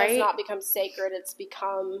sex has not become sacred. It's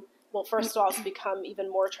become, well, first of all, it's become even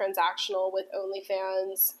more transactional with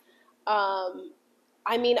OnlyFans.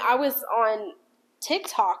 I mean, I was on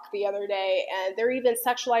TikTok the other day, and they're even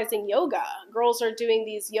sexualizing yoga. Girls are doing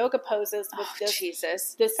these yoga poses with this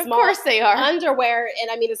small of course they are. underwear,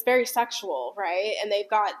 and I mean, it's very sexual, right? And they've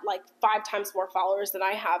got like 5 times more followers than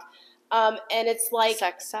I have, and it's like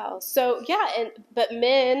sex sells. So yeah, but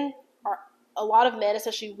men are, a lot of men,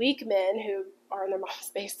 especially weak men who are in their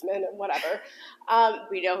mom's basement and whatever.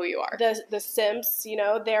 We know who you are. The simps, you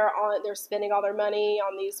know, they're spending all their money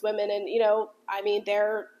on these women, and you know, I mean,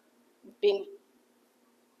 they're being,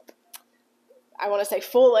 I want to say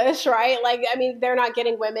foolish, right? Like, I mean, they're not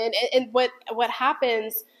getting women. And what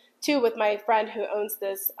happens too with my friend who owns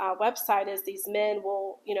this website is these men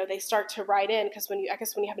will, you know, they start to write in, because when you have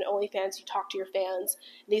an OnlyFans, you talk to your fans.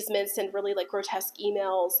 These men send really like grotesque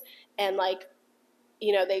emails, and like,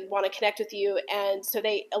 you know, they want to connect with you. And so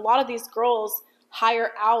a lot of these girls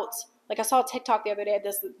hire out, like I saw a TikTok the other day,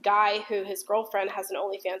 this guy who his girlfriend has an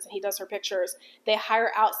OnlyFans and he does her pictures. They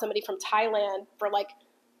hire out somebody from Thailand for like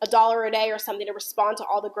 $1 a day or something to respond to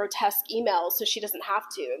all the grotesque emails so she doesn't have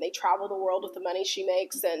to. And they travel the world with the money she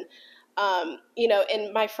makes. And, you know,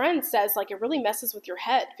 and my friend says like it really messes with your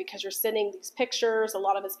head because you're sending these pictures, a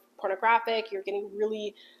lot of it's pornographic, you're getting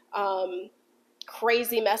really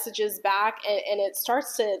crazy messages back, and it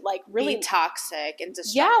starts to like really be toxic and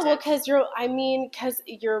destructive. Yeah, well, because can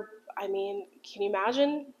you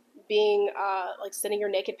imagine being like sending your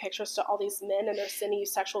naked pictures to all these men, and they're sending you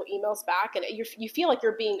sexual emails back, and you feel like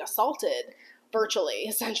you're being assaulted virtually,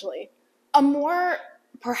 essentially. A more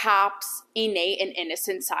perhaps innate and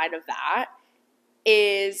innocent side of that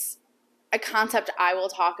is a concept I will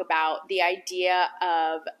talk about, the idea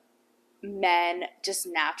of men just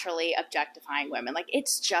naturally objectifying women. Like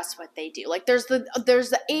it's just what they do. Like there's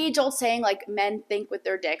the age old saying like men think with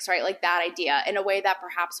their dicks, right? Like that idea in a way that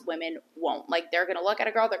perhaps women won't. Like they're going to look at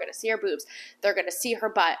a girl, they're going to see her boobs, they're going to see her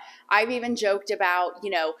butt. I've even joked about,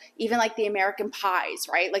 you know, even like the American Pies,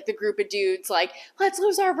 right? Like the group of dudes like, let's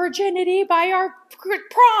lose our virginity by our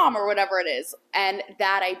prom or whatever it is. And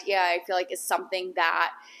that idea I feel like is something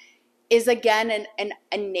that is again an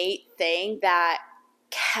innate thing that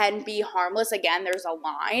can be harmless. Again, there's a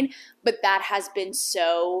line, but that has been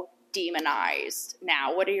so demonized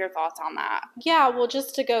now. What are your thoughts on that? Yeah, well,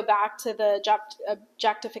 just to go back to the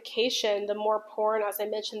objectification, the more porn, as I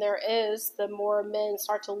mentioned, there is, the more men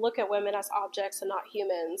start to look at women as objects and not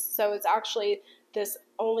humans. So it's actually this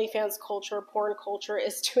OnlyFans culture, porn culture,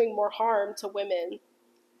 is doing more harm to women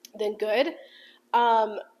than good.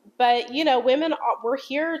 But, you know, women, we're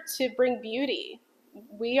here to bring beauty.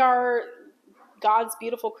 We are God's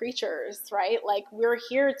beautiful creatures, right? Like we're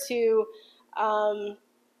here to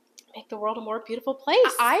make the world a more beautiful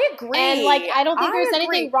place. I agree. And like I don't think there's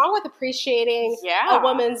anything wrong with appreciating a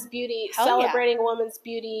woman's beauty, celebrating a woman's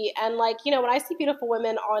beauty. And like, you know, when I see beautiful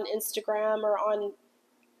women on Instagram or on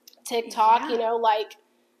TikTok, you know, like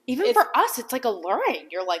even for us, it's like alluring.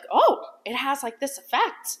 You're like, oh, it has like this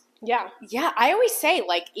effect. Yeah. Yeah. I always say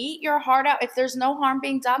like, eat your heart out. If there's no harm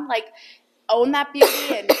being done, like own that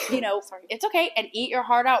beauty and, you know, it's okay, and eat your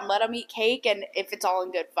heart out and let them eat cake, and if it's all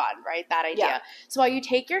in good fun, right? That idea. Yeah. So while you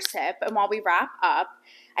take your sip and while we wrap up,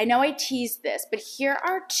 I know I teased this, but here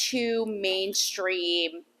are 2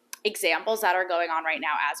 mainstream examples that are going on right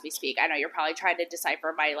now as we speak. I know you're probably trying to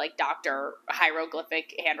decipher my like doctor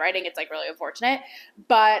hieroglyphic handwriting. It's like really unfortunate,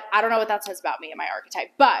 but I don't know what that says about me and my archetype.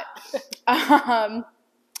 But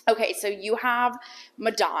okay, so you have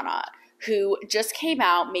Madonna, who just came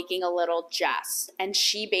out making a little jest. And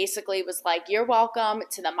she basically was like, you're welcome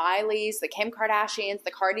to the Mileys, the Kim Kardashians,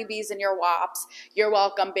 the Cardi B's, and your WAPs. You're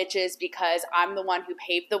welcome, bitches, because I'm the one who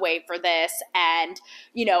paved the way for this. And,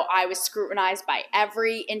 you know, I was scrutinized by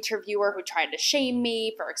every interviewer who tried to shame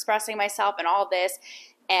me for expressing myself and all this.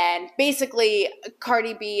 And basically,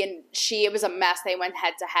 Cardi B and it was a mess. They went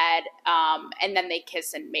head to head, and then they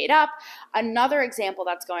kissed and made up. Another example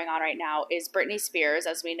that's going on right now is Britney Spears,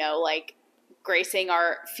 as we know, like gracing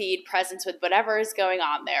our feed presence with whatever is going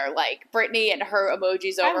on there. Like Britney and her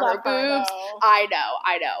emojis over her boobs. I know.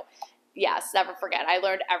 Yes, never forget. I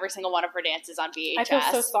learned every single one of her dances on VHS. I feel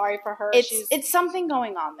so sorry for her. It's something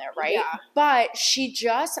going on there, right? Yeah. But she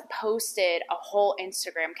just posted a whole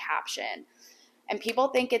Instagram caption. and people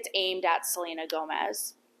think it's aimed at Selena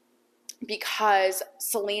Gomez because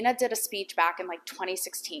Selena did a speech back in like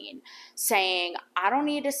 2016 saying, I don't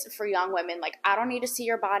need to, for young women, like, I don't need to see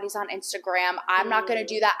your bodies on Instagram. I'm not going to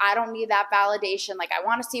do that. I don't need that validation. Like, I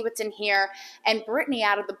want to see what's in here. And Britney,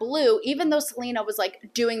 out of the blue, even though Selena was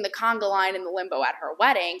like doing the conga line in the limbo at her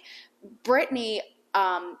wedding, Britney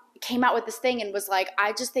came out with this thing and was like,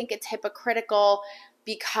 I just think it's hypocritical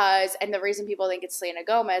because, and the reason people think it's Selena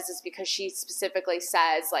Gomez is because she specifically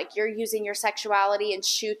says, like, you're using your sexuality in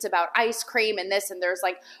shoots about ice cream and this, and there's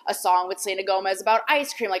like a song with Selena Gomez about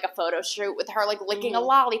ice cream, like a photo shoot with her like licking a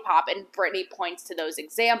lollipop, and Britney points to those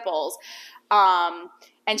examples.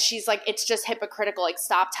 And she's like, it's just hypocritical, like,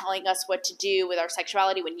 stop telling us what to do with our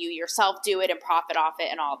sexuality when you yourself do it and profit off it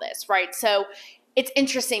and all this, right? So it's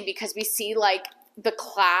interesting because we see like the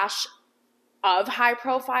clash of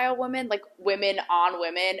high-profile women, like women on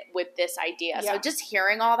women, with this idea. Yeah. So just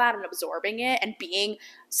hearing all that and absorbing it and being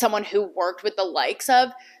someone who worked with the likes of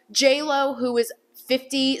J-Lo, who is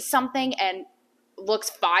 50-something and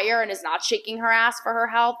looks fire and is not shaking her ass for her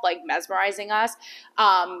health, like mesmerizing us.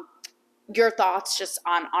 Your thoughts just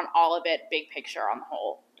on all of it, big picture on the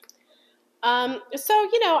whole. So,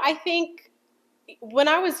 you know, I think when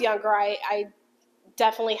I was younger, I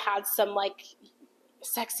definitely had some like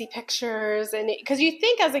sexy pictures, and because you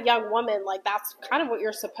think as a young woman, like, that's kind of what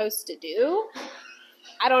you're supposed to do.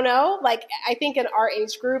 I don't know, like, I think in our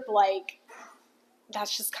age group, like,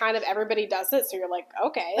 that's just kind of, everybody does it, so you're like,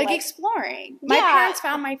 okay, like exploring. My parents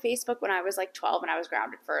found my Facebook when I was like 12 and I was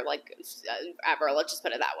grounded for like ever, let's just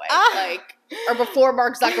put it that way. Like, or before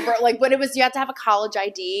Mark Zuckerberg, like when it was, you had to have a college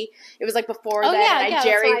ID. It was like before then, and I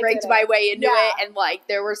jerry-rigged my way into it, and like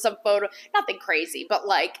there were some nothing crazy, but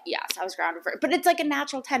like, yes, I was grounded for it. But it's like a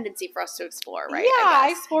natural tendency for us to explore, right? Yeah,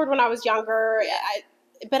 I explored when I was younger,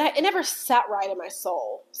 but it never sat right in my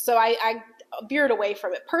soul. So I veered away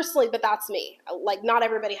from it personally, but that's me. Like, not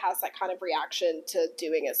everybody has that kind of reaction to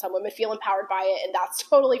doing it. Some women feel empowered by it, and that's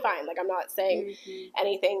totally fine. Like, I'm not saying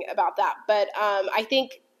anything about that. But I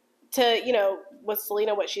think to, you know, with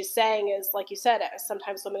Selena, what she's saying is, like you said,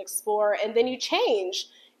 sometimes women explore and then you change.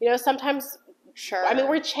 You know, sometimes, I mean,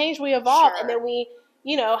 we change, we evolve, and then we,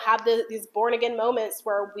 you know, have these born again moments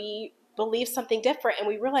where we believe something different and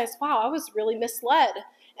we realize, wow, I was really misled.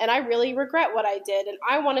 And I really regret what I did. And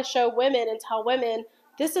I want to show women and tell women,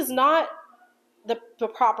 this is not the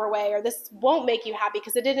proper way, or this won't make you happy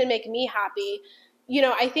because it didn't make me happy. You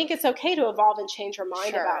know, I think it's okay to evolve and change your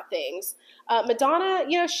mind about things. Madonna,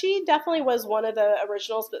 you know, she definitely was one of the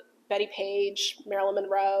originals, but Betty Page, Marilyn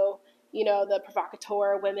Monroe, you know, the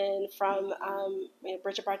provocateur women from you know,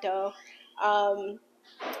 Bridget Bardot.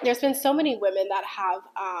 There's been so many women that have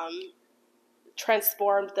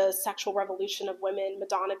transformed the sexual revolution of women,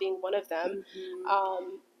 Madonna being one of them.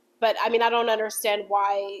 But I mean, I don't understand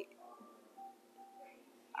why.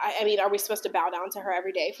 I mean, are we supposed to bow down to her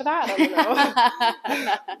every day for that? I don't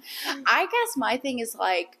know. I guess my thing is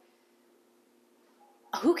like,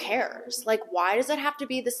 who cares? Like, why does it have to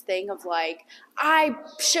be this thing of like, I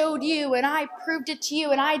showed you and I proved it to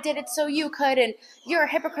you and I did it so you could and you're a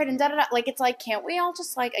hypocrite and da-da-da. Like, it's like, can't we all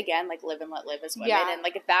just like, again, like live and let live as women? Yeah. And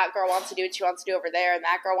like, if that girl wants to do what she wants to do over there and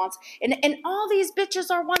that girl wants, and all these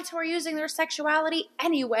bitches are ones who are using their sexuality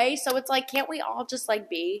anyway. So it's like, can't we all just like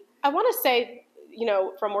be? I want to say, you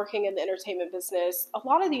know, from working in the entertainment business, a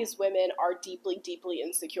lot of these women are deeply, deeply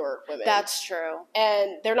insecure women. That's true.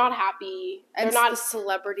 And they're not happy. And they're not the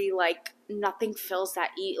celebrity, like, nothing fills that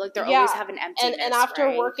like they're always having emptiness. And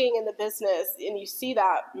after working in the business, and you see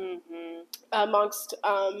that amongst,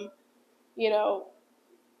 you know,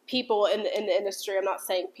 people in the industry. I'm not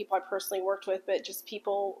saying people I personally worked with, but just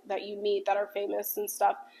people that you meet that are famous and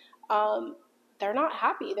stuff. They're not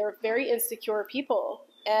happy. They're very insecure people.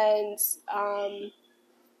 And I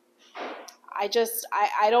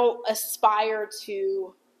don't aspire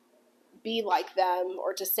to be like them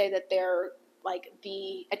or to say that they're like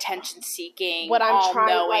the attention seeking, what I'm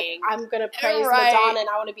trying, like, I'm going to praise Madonna and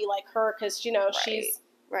I want to be like her because, you know, she's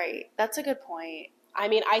right. That's a good point. I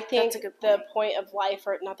mean, I think the point of life,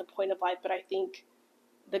 or not the point of life, but I think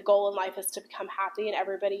the goal in life is to become happy, and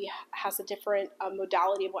everybody has a different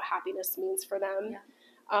modality of what happiness means for them.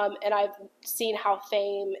 Yeah. And I've seen how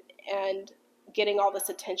fame and getting all this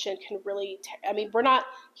attention can really, I mean,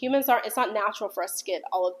 it's not natural for us to get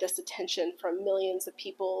all of this attention from millions of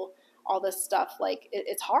people, all this stuff. Like,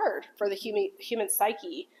 it's hard for the human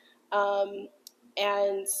psyche.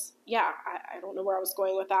 And yeah, I don't know where I was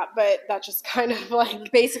going with that, but that just kind of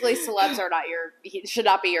like, basically celebs should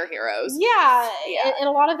not be your heroes. Yeah. And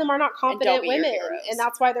a lot of them are not confident women, and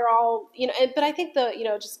that's why they're all, you know, but I think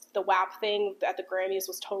just the WAP thing at the Grammys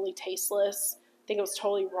was totally tasteless. think it was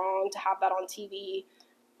totally wrong to have that on TV.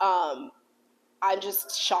 I'm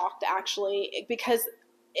just shocked, actually, because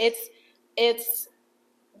it's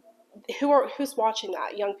who's watching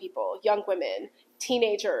that? Young people, young women,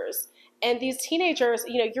 teenagers. And these teenagers,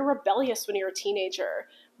 you're rebellious when you're a teenager,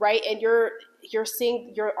 right? And you're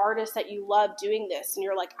seeing your artist that you love doing this, and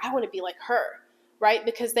you're like, I want to be like her, right?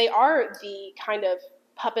 Because they are the kind of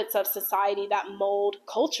puppets of society that mold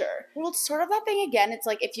culture. Well, it's sort of that thing again. It's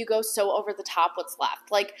like, if you go so over the top, what's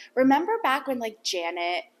left? Like, remember back when like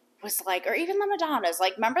Janet was like, or even the Madonnas,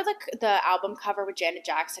 like, remember the album cover with Janet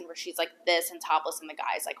Jackson where she's like this and topless and the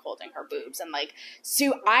guy's like holding her boobs, and like,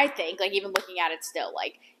 so I think like, even looking at it still,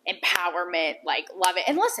 like, empowerment, like, love it.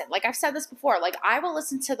 And listen, like I've said this before, like, I will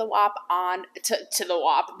listen to the WAP on to the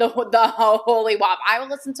WAP, the holy WAP. I will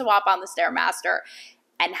listen to WAP on the Stairmaster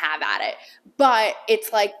and have at it. But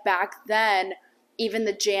it's like, back then, even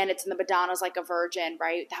the Janets and the Madonnas, like a virgin,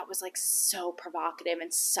 right? That was like so provocative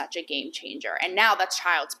and such a game changer. And now that's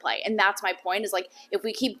child's play. And that's my point, is like, if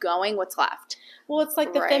we keep going, what's left? Well, it's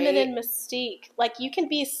like the feminine mystique. Like, you can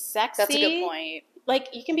be sexy. That's a good point. Like,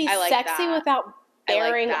 you can be sexy without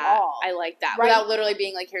bearing all. I like that. Right? Without literally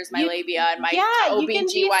being like, here's my labia and my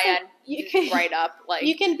OBGYN right up. Like,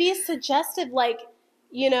 you can be suggestive, like,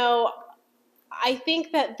 I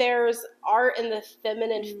think that there's art in the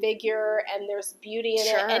feminine figure, and there's beauty in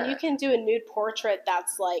it, and you can do a nude portrait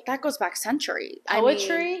that's like, that goes back centuries.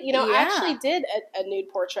 Poetry. I actually did a nude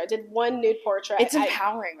portrait. I did one nude portrait. It's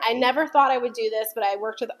empowering. I never thought I would do this, but I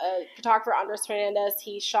worked with a photographer, Andres Fernandez.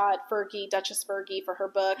 He shot Fergie, Duchess Fergie, for her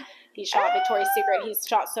book. He shot Victoria's Secret. He's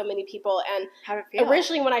shot so many people. And how did it feel?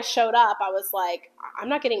 Originally, when I showed up, I was like, I'm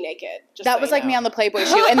not getting naked. That was like me on the Playboy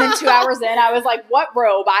shoot. And then 2 hours in, I was like, what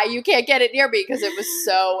robe? You can't get it near me, because it was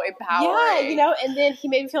so empowering. Yeah, and then he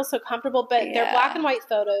made me feel so comfortable. But they're black and white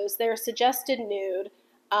photos. They're suggested nude.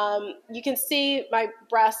 You can see my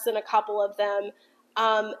breasts in a couple of them.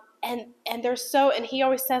 And they're so, and he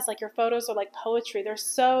always says, like, your photos are like poetry. They're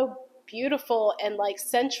so beautiful and like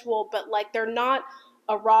sensual, but like, they're not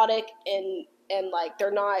erotic and like,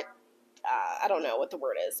 they're not, I don't know what the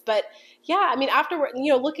word is, but yeah, I mean, afterward,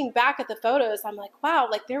 looking back at the photos, I'm like, wow,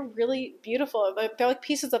 like, they're really beautiful. They're like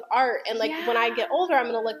pieces of art. And like, when I get older,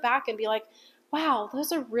 I'm going to look back and be like, wow,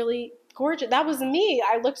 those are really gorgeous. That was me.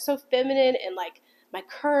 I looked so feminine, and like my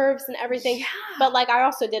curves and everything. Yeah. But like, I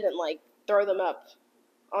also didn't like throw them up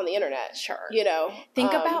on the internet. Sure.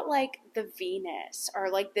 Think about like the Venus, or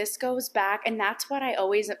like, this goes back, and that's what I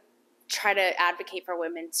always try to advocate for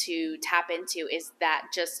women to tap into, is that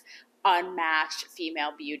just unmatched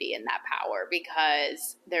female beauty and that power,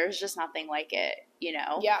 because there's just nothing like it,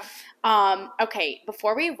 Yeah. Okay,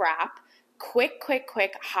 before we wrap, quick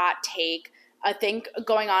hot take. A thing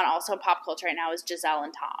going on also in pop culture right now is Giselle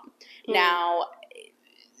and Tom. Now,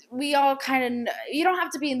 we all kind of, you don't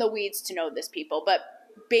have to be in the weeds to know this, people, but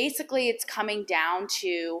basically it's coming down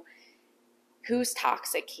to who's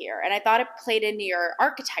toxic here. And I thought it played into your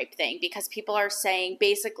archetype thing, because people are saying,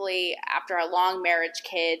 basically, after a long marriage,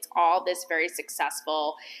 kids, all this, very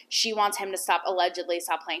successful, she wants him to allegedly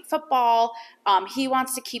stop playing football. He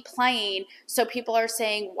wants to keep playing. So people are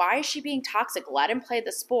saying, why is she being toxic? Let him play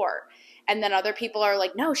the sport. And then other people are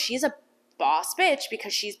like, no, she's a boss bitch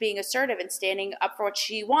because she's being assertive and standing up for what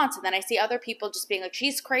she wants. And then I see other people just being like,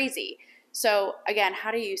 she's crazy. So again,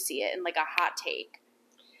 how do you see it in like a hot take?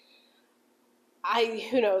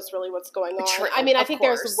 Who knows really what's going on. True, I mean, I think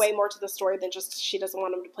there's way more to the story than just she doesn't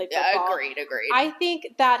want him to play football. Agreed. I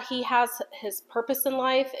think that he has his purpose in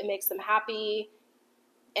life. It makes him happy.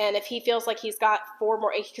 And if he feels like he's got 4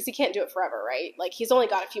 more, because he can't do it forever, right? Like, he's only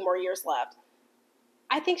got a few more years left.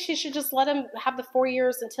 I think she should just let him have the 4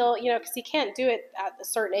 years until, because he can't do it at a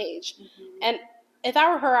certain age. Mm-hmm. And if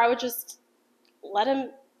I were her, I would just let him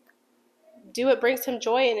do what brings him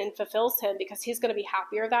joy and fulfills him, because he's going to be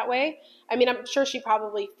happier that way. I mean, I'm sure she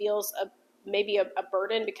probably feels maybe a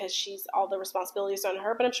burden because all the responsibilities on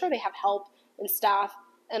her, but I'm sure they have help and staff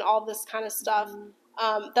and all this kind of stuff.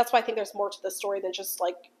 Mm-hmm. That's why I think there's more to the story than just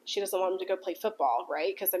like, she doesn't want him to go play football,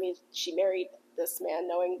 right? Because I mean, she married this man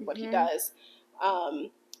knowing what he does.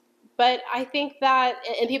 But I think that,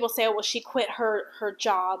 and people say, oh, well, she quit her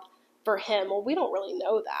job for him. Well, we don't really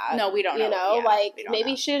know that. No, we don't know. Yeah,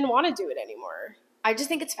 maybe she didn't want to do it anymore. I just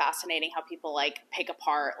think it's fascinating how people like pick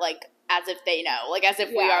apart, like, as if they know, like, as if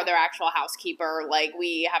we are their actual housekeeper, like,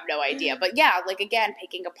 we have no idea. But yeah, like, again,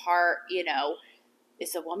 picking apart,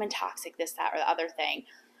 is the woman toxic, this, that, or the other thing.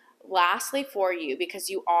 Lastly, for you, because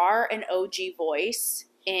you are an OG voice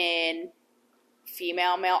in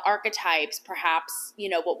female male archetypes, perhaps,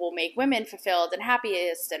 what will make women fulfilled and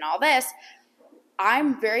happiest and all this,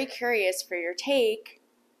 I'm very curious for your take.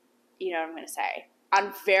 you know what I'm going to say,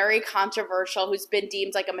 on very controversial, who's been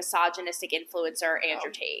deemed like a misogynistic influencer,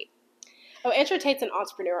 Andrew Tate. Oh, Andrew Tate's an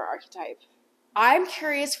entrepreneur archetype. I'm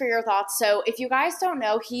curious for your thoughts. So if you guys don't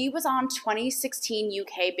know, he was on 2016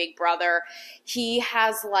 UK Big Brother. He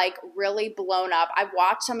has like really blown up. I've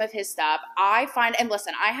watched some of his stuff. I find, and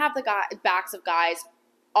listen, I have the backs of guys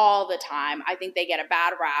all the time. I think they get a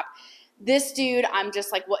bad rap. This dude, I'm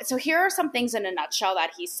just like, what? So here are some things in a nutshell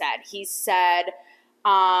that he said. He said,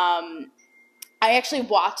 I actually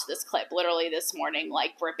watched this clip literally this morning,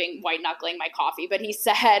 like white knuckling my coffee. But he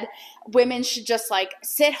said women should just like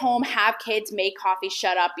sit home, have kids, make coffee,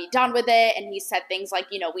 shut up, be done with it. And he said things like,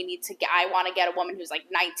 you know, I want to get a woman who's like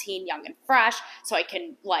 19, young and fresh, so I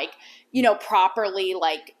can like, you know, properly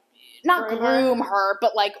like not groom her,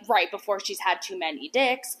 but like right before she's had too many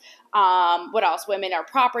dicks. What else? Women are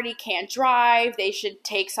property, can't drive. They should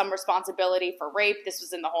take some responsibility for rape. This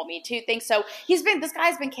was in the whole Me Too thing. So this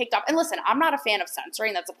guy's been kicked off. And listen, I'm not a fan of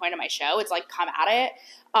censoring. That's the point of my show. It's like, come at it.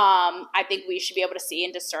 I think we should be able to see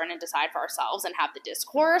and discern and decide for ourselves and have the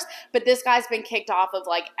discourse. But this guy's been kicked off of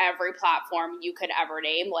like every platform you could ever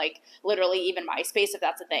name, like literally even MySpace, if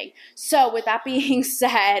that's a thing. So with that being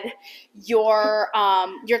said, your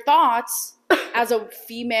thoughts as a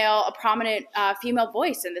prominent female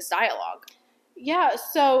voice in this dialogue. Yeah,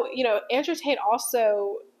 so, you know, Andrew Tate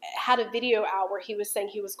also had a video out where he was saying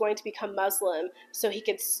he was going to become Muslim so he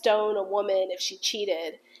could stone a woman if she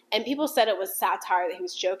cheated. And people said it was satire, that he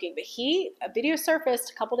was joking. But a video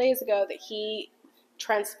surfaced a couple days ago that he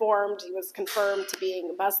transformed. He was confirmed to being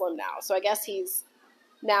a Muslim now. So I guess he's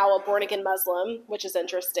now a born-again Muslim, which is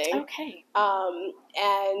interesting. Okay.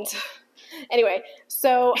 And anyway,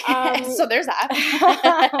 so so there's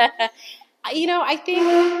that. You know, I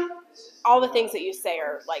think all the things that you say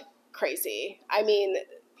are like crazy. I mean,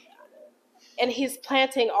 and he's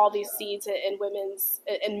planting all these seeds in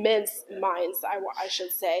men's minds, I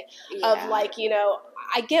should say, of like, you know,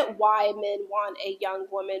 I get why men want a young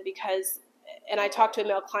woman because, and I talked to a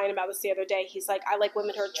male client about this the other day. He's like, I like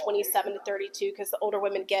women who are 27 to 32 because the older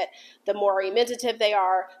women get, the more argumentative they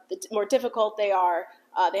are, the more difficult they are.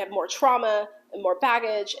 They have more trauma and more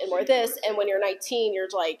baggage and more this. And when you're 19, you're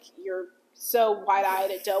so wide-eyed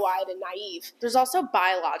and doe-eyed and naive. There's also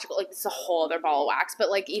biological, like it's a whole other ball of wax, but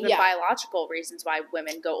like even biological reasons why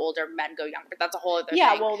women go older, men go younger. That's a whole other thing.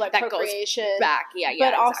 Yeah, well, like that procreation. Goes back. Yeah,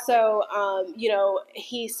 but exactly. Also, you know,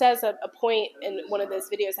 he says at a point in one of those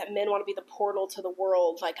videos that men want to be the portal to the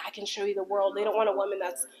world. Like, I can show you the world. They don't want a woman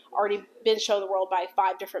that's already been shown the world by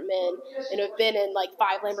 5 different men and have been in like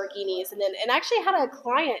 5 Lamborghinis. And actually had a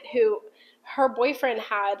client who, her boyfriend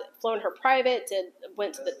had flown her private and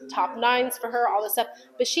went to the top 9s for her, all this stuff.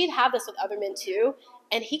 But she'd had this with other men too.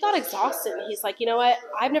 And he got exhausted. And he's like, you know what?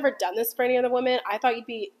 I've never done this for any other woman. I thought you'd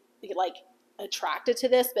be like attracted to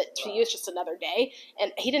this, but to you it's just another day.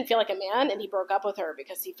 And he didn't feel like a man, and he broke up with her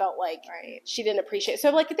because he felt like she didn't appreciate it. So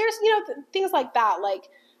like there's, you know, things like that. Like,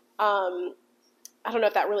 I don't know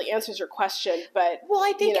if that really answers your question, but well,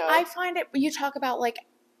 I think, you know, I find it, when you talk about like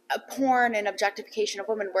porn and objectification of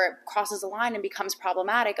women, where it crosses a line and becomes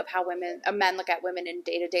problematic of how men look at women in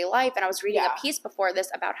day-to-day life. And I was reading a piece before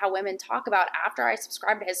this about how women talk about, after I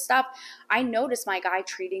subscribed to his stuff, I noticed my guy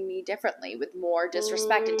treating me differently with more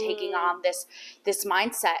disrespect and taking on this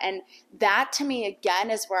mindset. And that to me,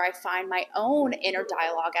 again, is where I find my own inner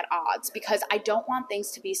dialogue at odds, because I don't want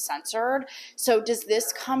things to be censored. So does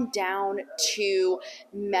this come down to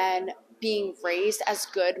men being raised as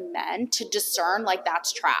good men to discern like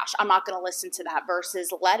that's trash, I'm not going to listen to that,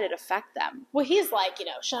 versus let it affect them? Well, he's like, you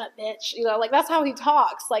know, shut up, bitch. You know, like that's how he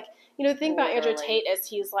talks. Like, you know, the thing about Andrew Tate is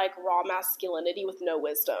he's like raw masculinity with no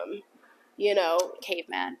wisdom. You know,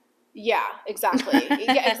 caveman. Yeah, exactly.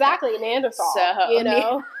 Yeah, exactly. Neanderthal. So, you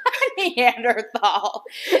know, Neanderthal,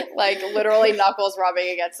 like literally knuckles rubbing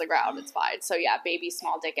against the ground. It's fine. So yeah, baby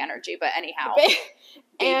small dick energy. But anyhow,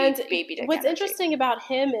 baby dick. What's energy. Interesting about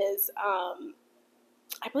him is,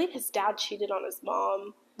 I believe his dad cheated on his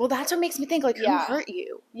mom. Well, that's what makes me think, like, who hurt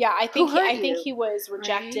you? Yeah, I think he was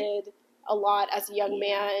rejected a lot as a young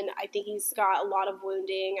man. I think he's got a lot of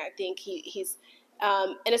wounding. I think he's.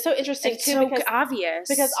 And it's so interesting it's too, so because obvious.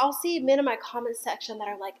 Because I'll see men in my comment section that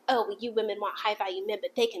are like, "Oh, well, you women want high value men,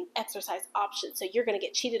 but they can exercise options, so you're gonna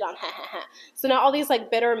get cheated on." Ha ha ha. So now all these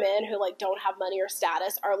like bitter men who like don't have money or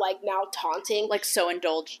status are like now taunting, like so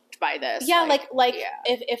indulged by this. Yeah,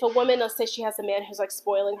 if a woman, let's say she has a man who's like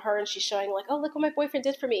spoiling her and she's showing like, "Oh, look what my boyfriend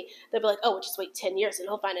did for me," they'll be like, "Oh, well, just wait 10 years and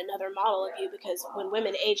he'll find another model of you," because when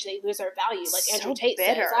women age, they lose their value. Like Andrew Tate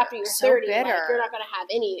says, after you're 30, like, you're not gonna have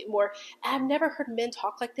any more. I've never heard men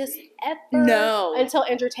talk like this ever. No. Until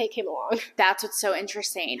Andrew Tate came along. That's what's so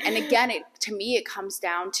interesting. And again, to me, it comes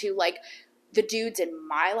down to like the dudes in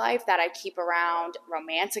my life that I keep around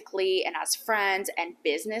romantically and as friends and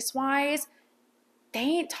business-wise, they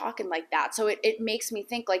ain't talking like that. So it makes me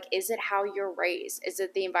think, like, is it how you're raised? Is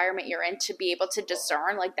it the environment you're in to be able to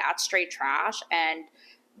discern, like, that's straight trash and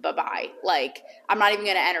bye-bye? Like, I'm not even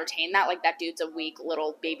going to entertain that. Like, that dude's a weak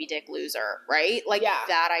little baby dick loser, right? Like,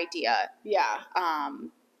 that idea. Yeah.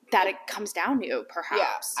 That it comes down to,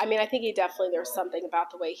 perhaps. Yeah. I mean, I think there's something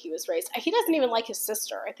about the way he was raised. He doesn't even like his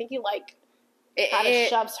sister. I think he, like, kind of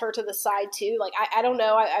shoves her to the side, too. Like, I don't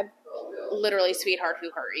know. I literally, sweetheart, who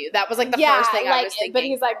hurt you? That was like the first thing I was thinking. But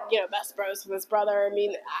he's like, best bros with his brother. I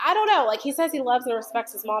mean, I don't know. Like, he says he loves and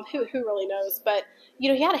respects his mom. Who really knows? But, he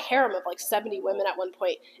had a harem of like 70 women at one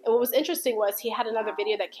point. And what was interesting was he had another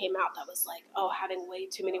video that came out that was like, oh, having way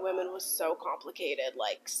too many women was so complicated.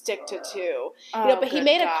 Like, stick to two. But he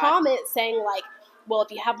made a comment saying like, well,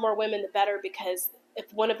 if you have more women, the better, because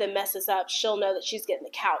if one of them messes up, she'll know that she's getting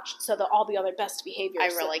the couch. So they'll all be on their best behavior. I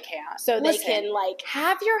really can't. So they can, like,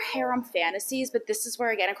 have your harem fantasies, but this is where,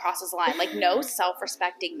 again, it crosses the line. Like, no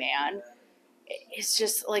self-respecting man. It's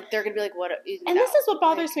just, like, they're going to be like, what? And this is what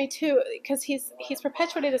bothers me, too, because he's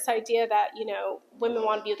perpetuated this idea that, women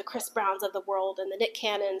want to be the Chris Browns of the world and the Nick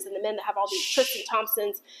Cannons and the men that have all these Tristan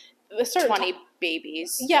Thompsons. 20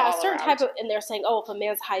 babies. Yeah, a certain type of, and they're saying, oh, if a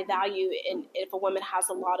man's high value and if a woman has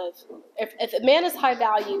a lot of, if a man is high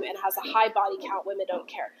value and has a high body count, women don't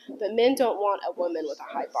care. But men don't want a woman with a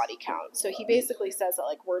high body count. So he basically says that,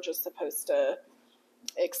 like, we're just supposed to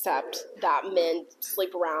accept that men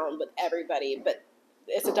sleep around with everybody, but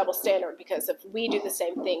it's a double standard, because if we do the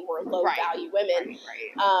same thing, we're low value women.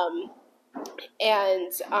 Right.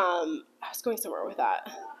 And I was going somewhere with that.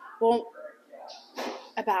 Well,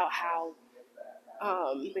 about how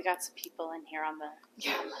we got some people in here on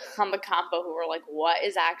the combo who were like, what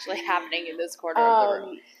is actually happening in this corner of the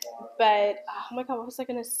room? But, oh my God, what was I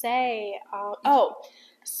going to say?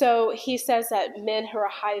 So he says that men who are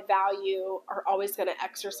high value are always going to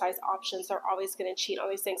exercise options. They're always going to cheat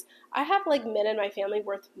on these things. I have, like, men in my family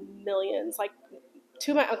worth millions. Like,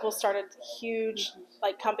 two of my uncles started huge,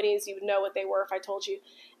 like, companies. You would know what they were if I told you.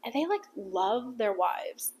 And they, like, love their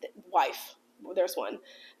wife. There's one.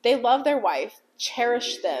 They love their wife,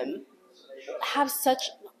 cherish them, have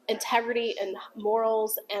such integrity and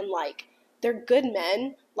morals, and, like, they're good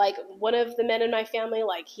men. Like, one of the men in my family,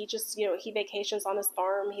 like, he just, he vacations on his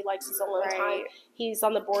farm. He likes his alone time. He's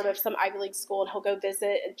on the board of some Ivy League school, and he'll go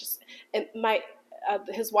visit, and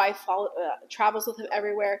his wife travels with him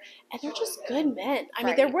everywhere, and they're just good men. I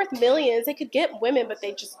mean, they're worth millions. They could get women, but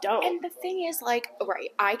they just don't. And the thing is, like,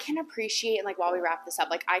 I can appreciate, like, while we wrap this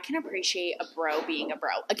up, like, I can appreciate a bro being a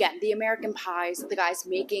bro. Again, the American Pies, the guys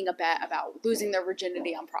making a bet about losing their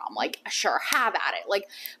virginity on prom. Like, sure, have at it. Like,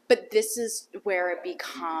 but this is where it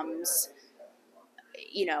becomes,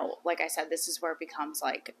 like I said, this is where it becomes,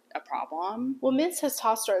 like, a problem. Well, men's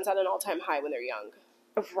testosterone's at an all-time high when they're young.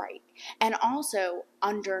 Right. And also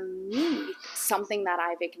underneath something that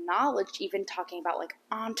I've acknowledged, even talking about like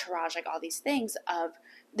entourage, like all these things of,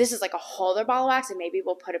 this is like a whole other ball of wax, and maybe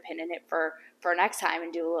we'll put a pin in it for next time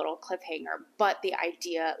and do a little cliffhanger. But the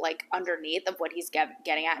idea, like, underneath of what he's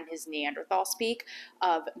getting at in his Neanderthal speak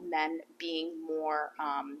of men being more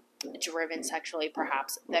driven sexually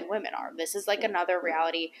perhaps than women are. This is like another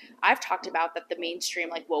reality I've talked about, that the mainstream,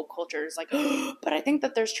 like, woke culture is like, but I think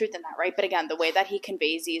that there's truth in that, right? But again, the way that he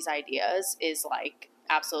conveys these ideas is like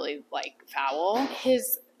absolutely like foul.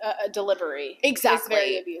 His delivery is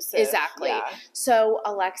very abusive. Exactly. Yeah. So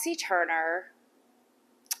Alexi Turner,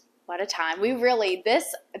 what a time. We really, the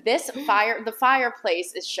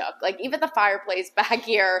fireplace is shook. Like, even the fireplace back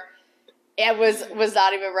here, it was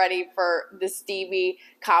not even ready for the steamy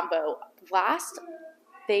combo. Last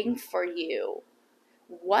thing for you.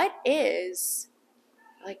 What is,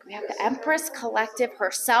 like, we have the Empress Collective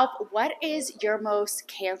herself. What is your most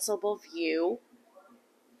cancelable view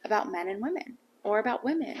about men and women? Or about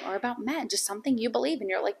women, or about men? Just something you believe in.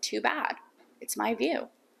 You're like, too bad. It's my view.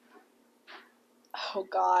 Oh,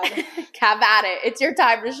 God. Have at it. It's your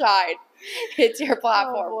time to shine. It's your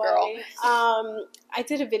platform, girl. I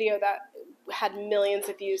did a video that had millions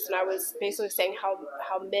of views, and I was basically saying how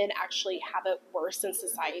men actually have it worse in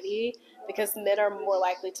society, because men are more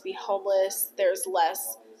likely to be homeless. There's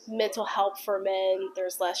less mental help for men.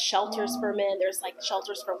 There's less shelters for men. There's, like,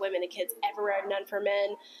 shelters for women and kids everywhere, none for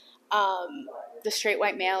men. The straight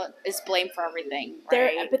white male is blamed for everything,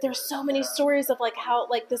 right? But there's so many stories of, like, how,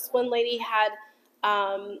 like, this one lady had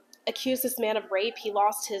accused this man of rape. He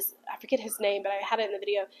lost his, I forget his name, but I had it in the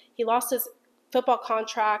video. He lost his football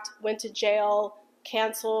contract, went to jail,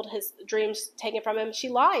 canceled, his dreams taken from him. She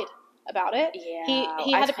lied about it. Yeah,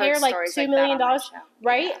 he had to pay her like $2 million,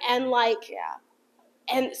 right? Yeah. And like, Yeah.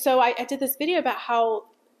 and so I did this video about how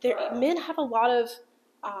men have a lot of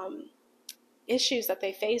issues that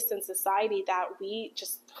they face in society that we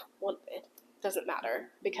just, well, it doesn't matter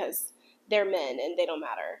because they're men and they don't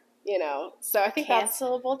matter, you know? So I think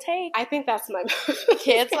cancelable take. I think that's my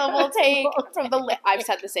cancelable take from the. I've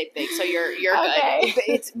said the same thing, so you're Okay. good.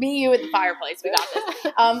 It's me, you, and the fireplace. We got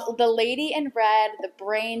this. The lady in red, the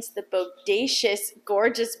brains, the bodacious,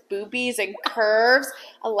 gorgeous boobies and curves.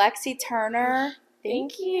 Alexi Turner.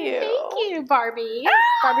 Thank you. Thank you, Barbie.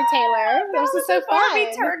 Barbie Taylor. This is so fun.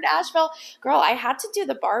 Barbie turned Nashville. Girl, I had to do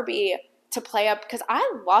the Barbie to play up because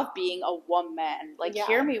I love being a woman. Like,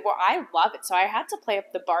 hear me, well, I love it. So I had to play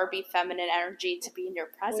up the Barbie feminine energy to be in your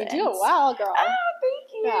presence. You do it well, girl. Oh,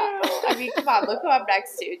 thank you. Yeah. I mean, come on, look who I'm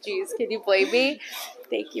next to. Jeez, can you blame me?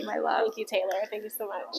 Thank you, my love. Thank you, Taylor. Thank you so much.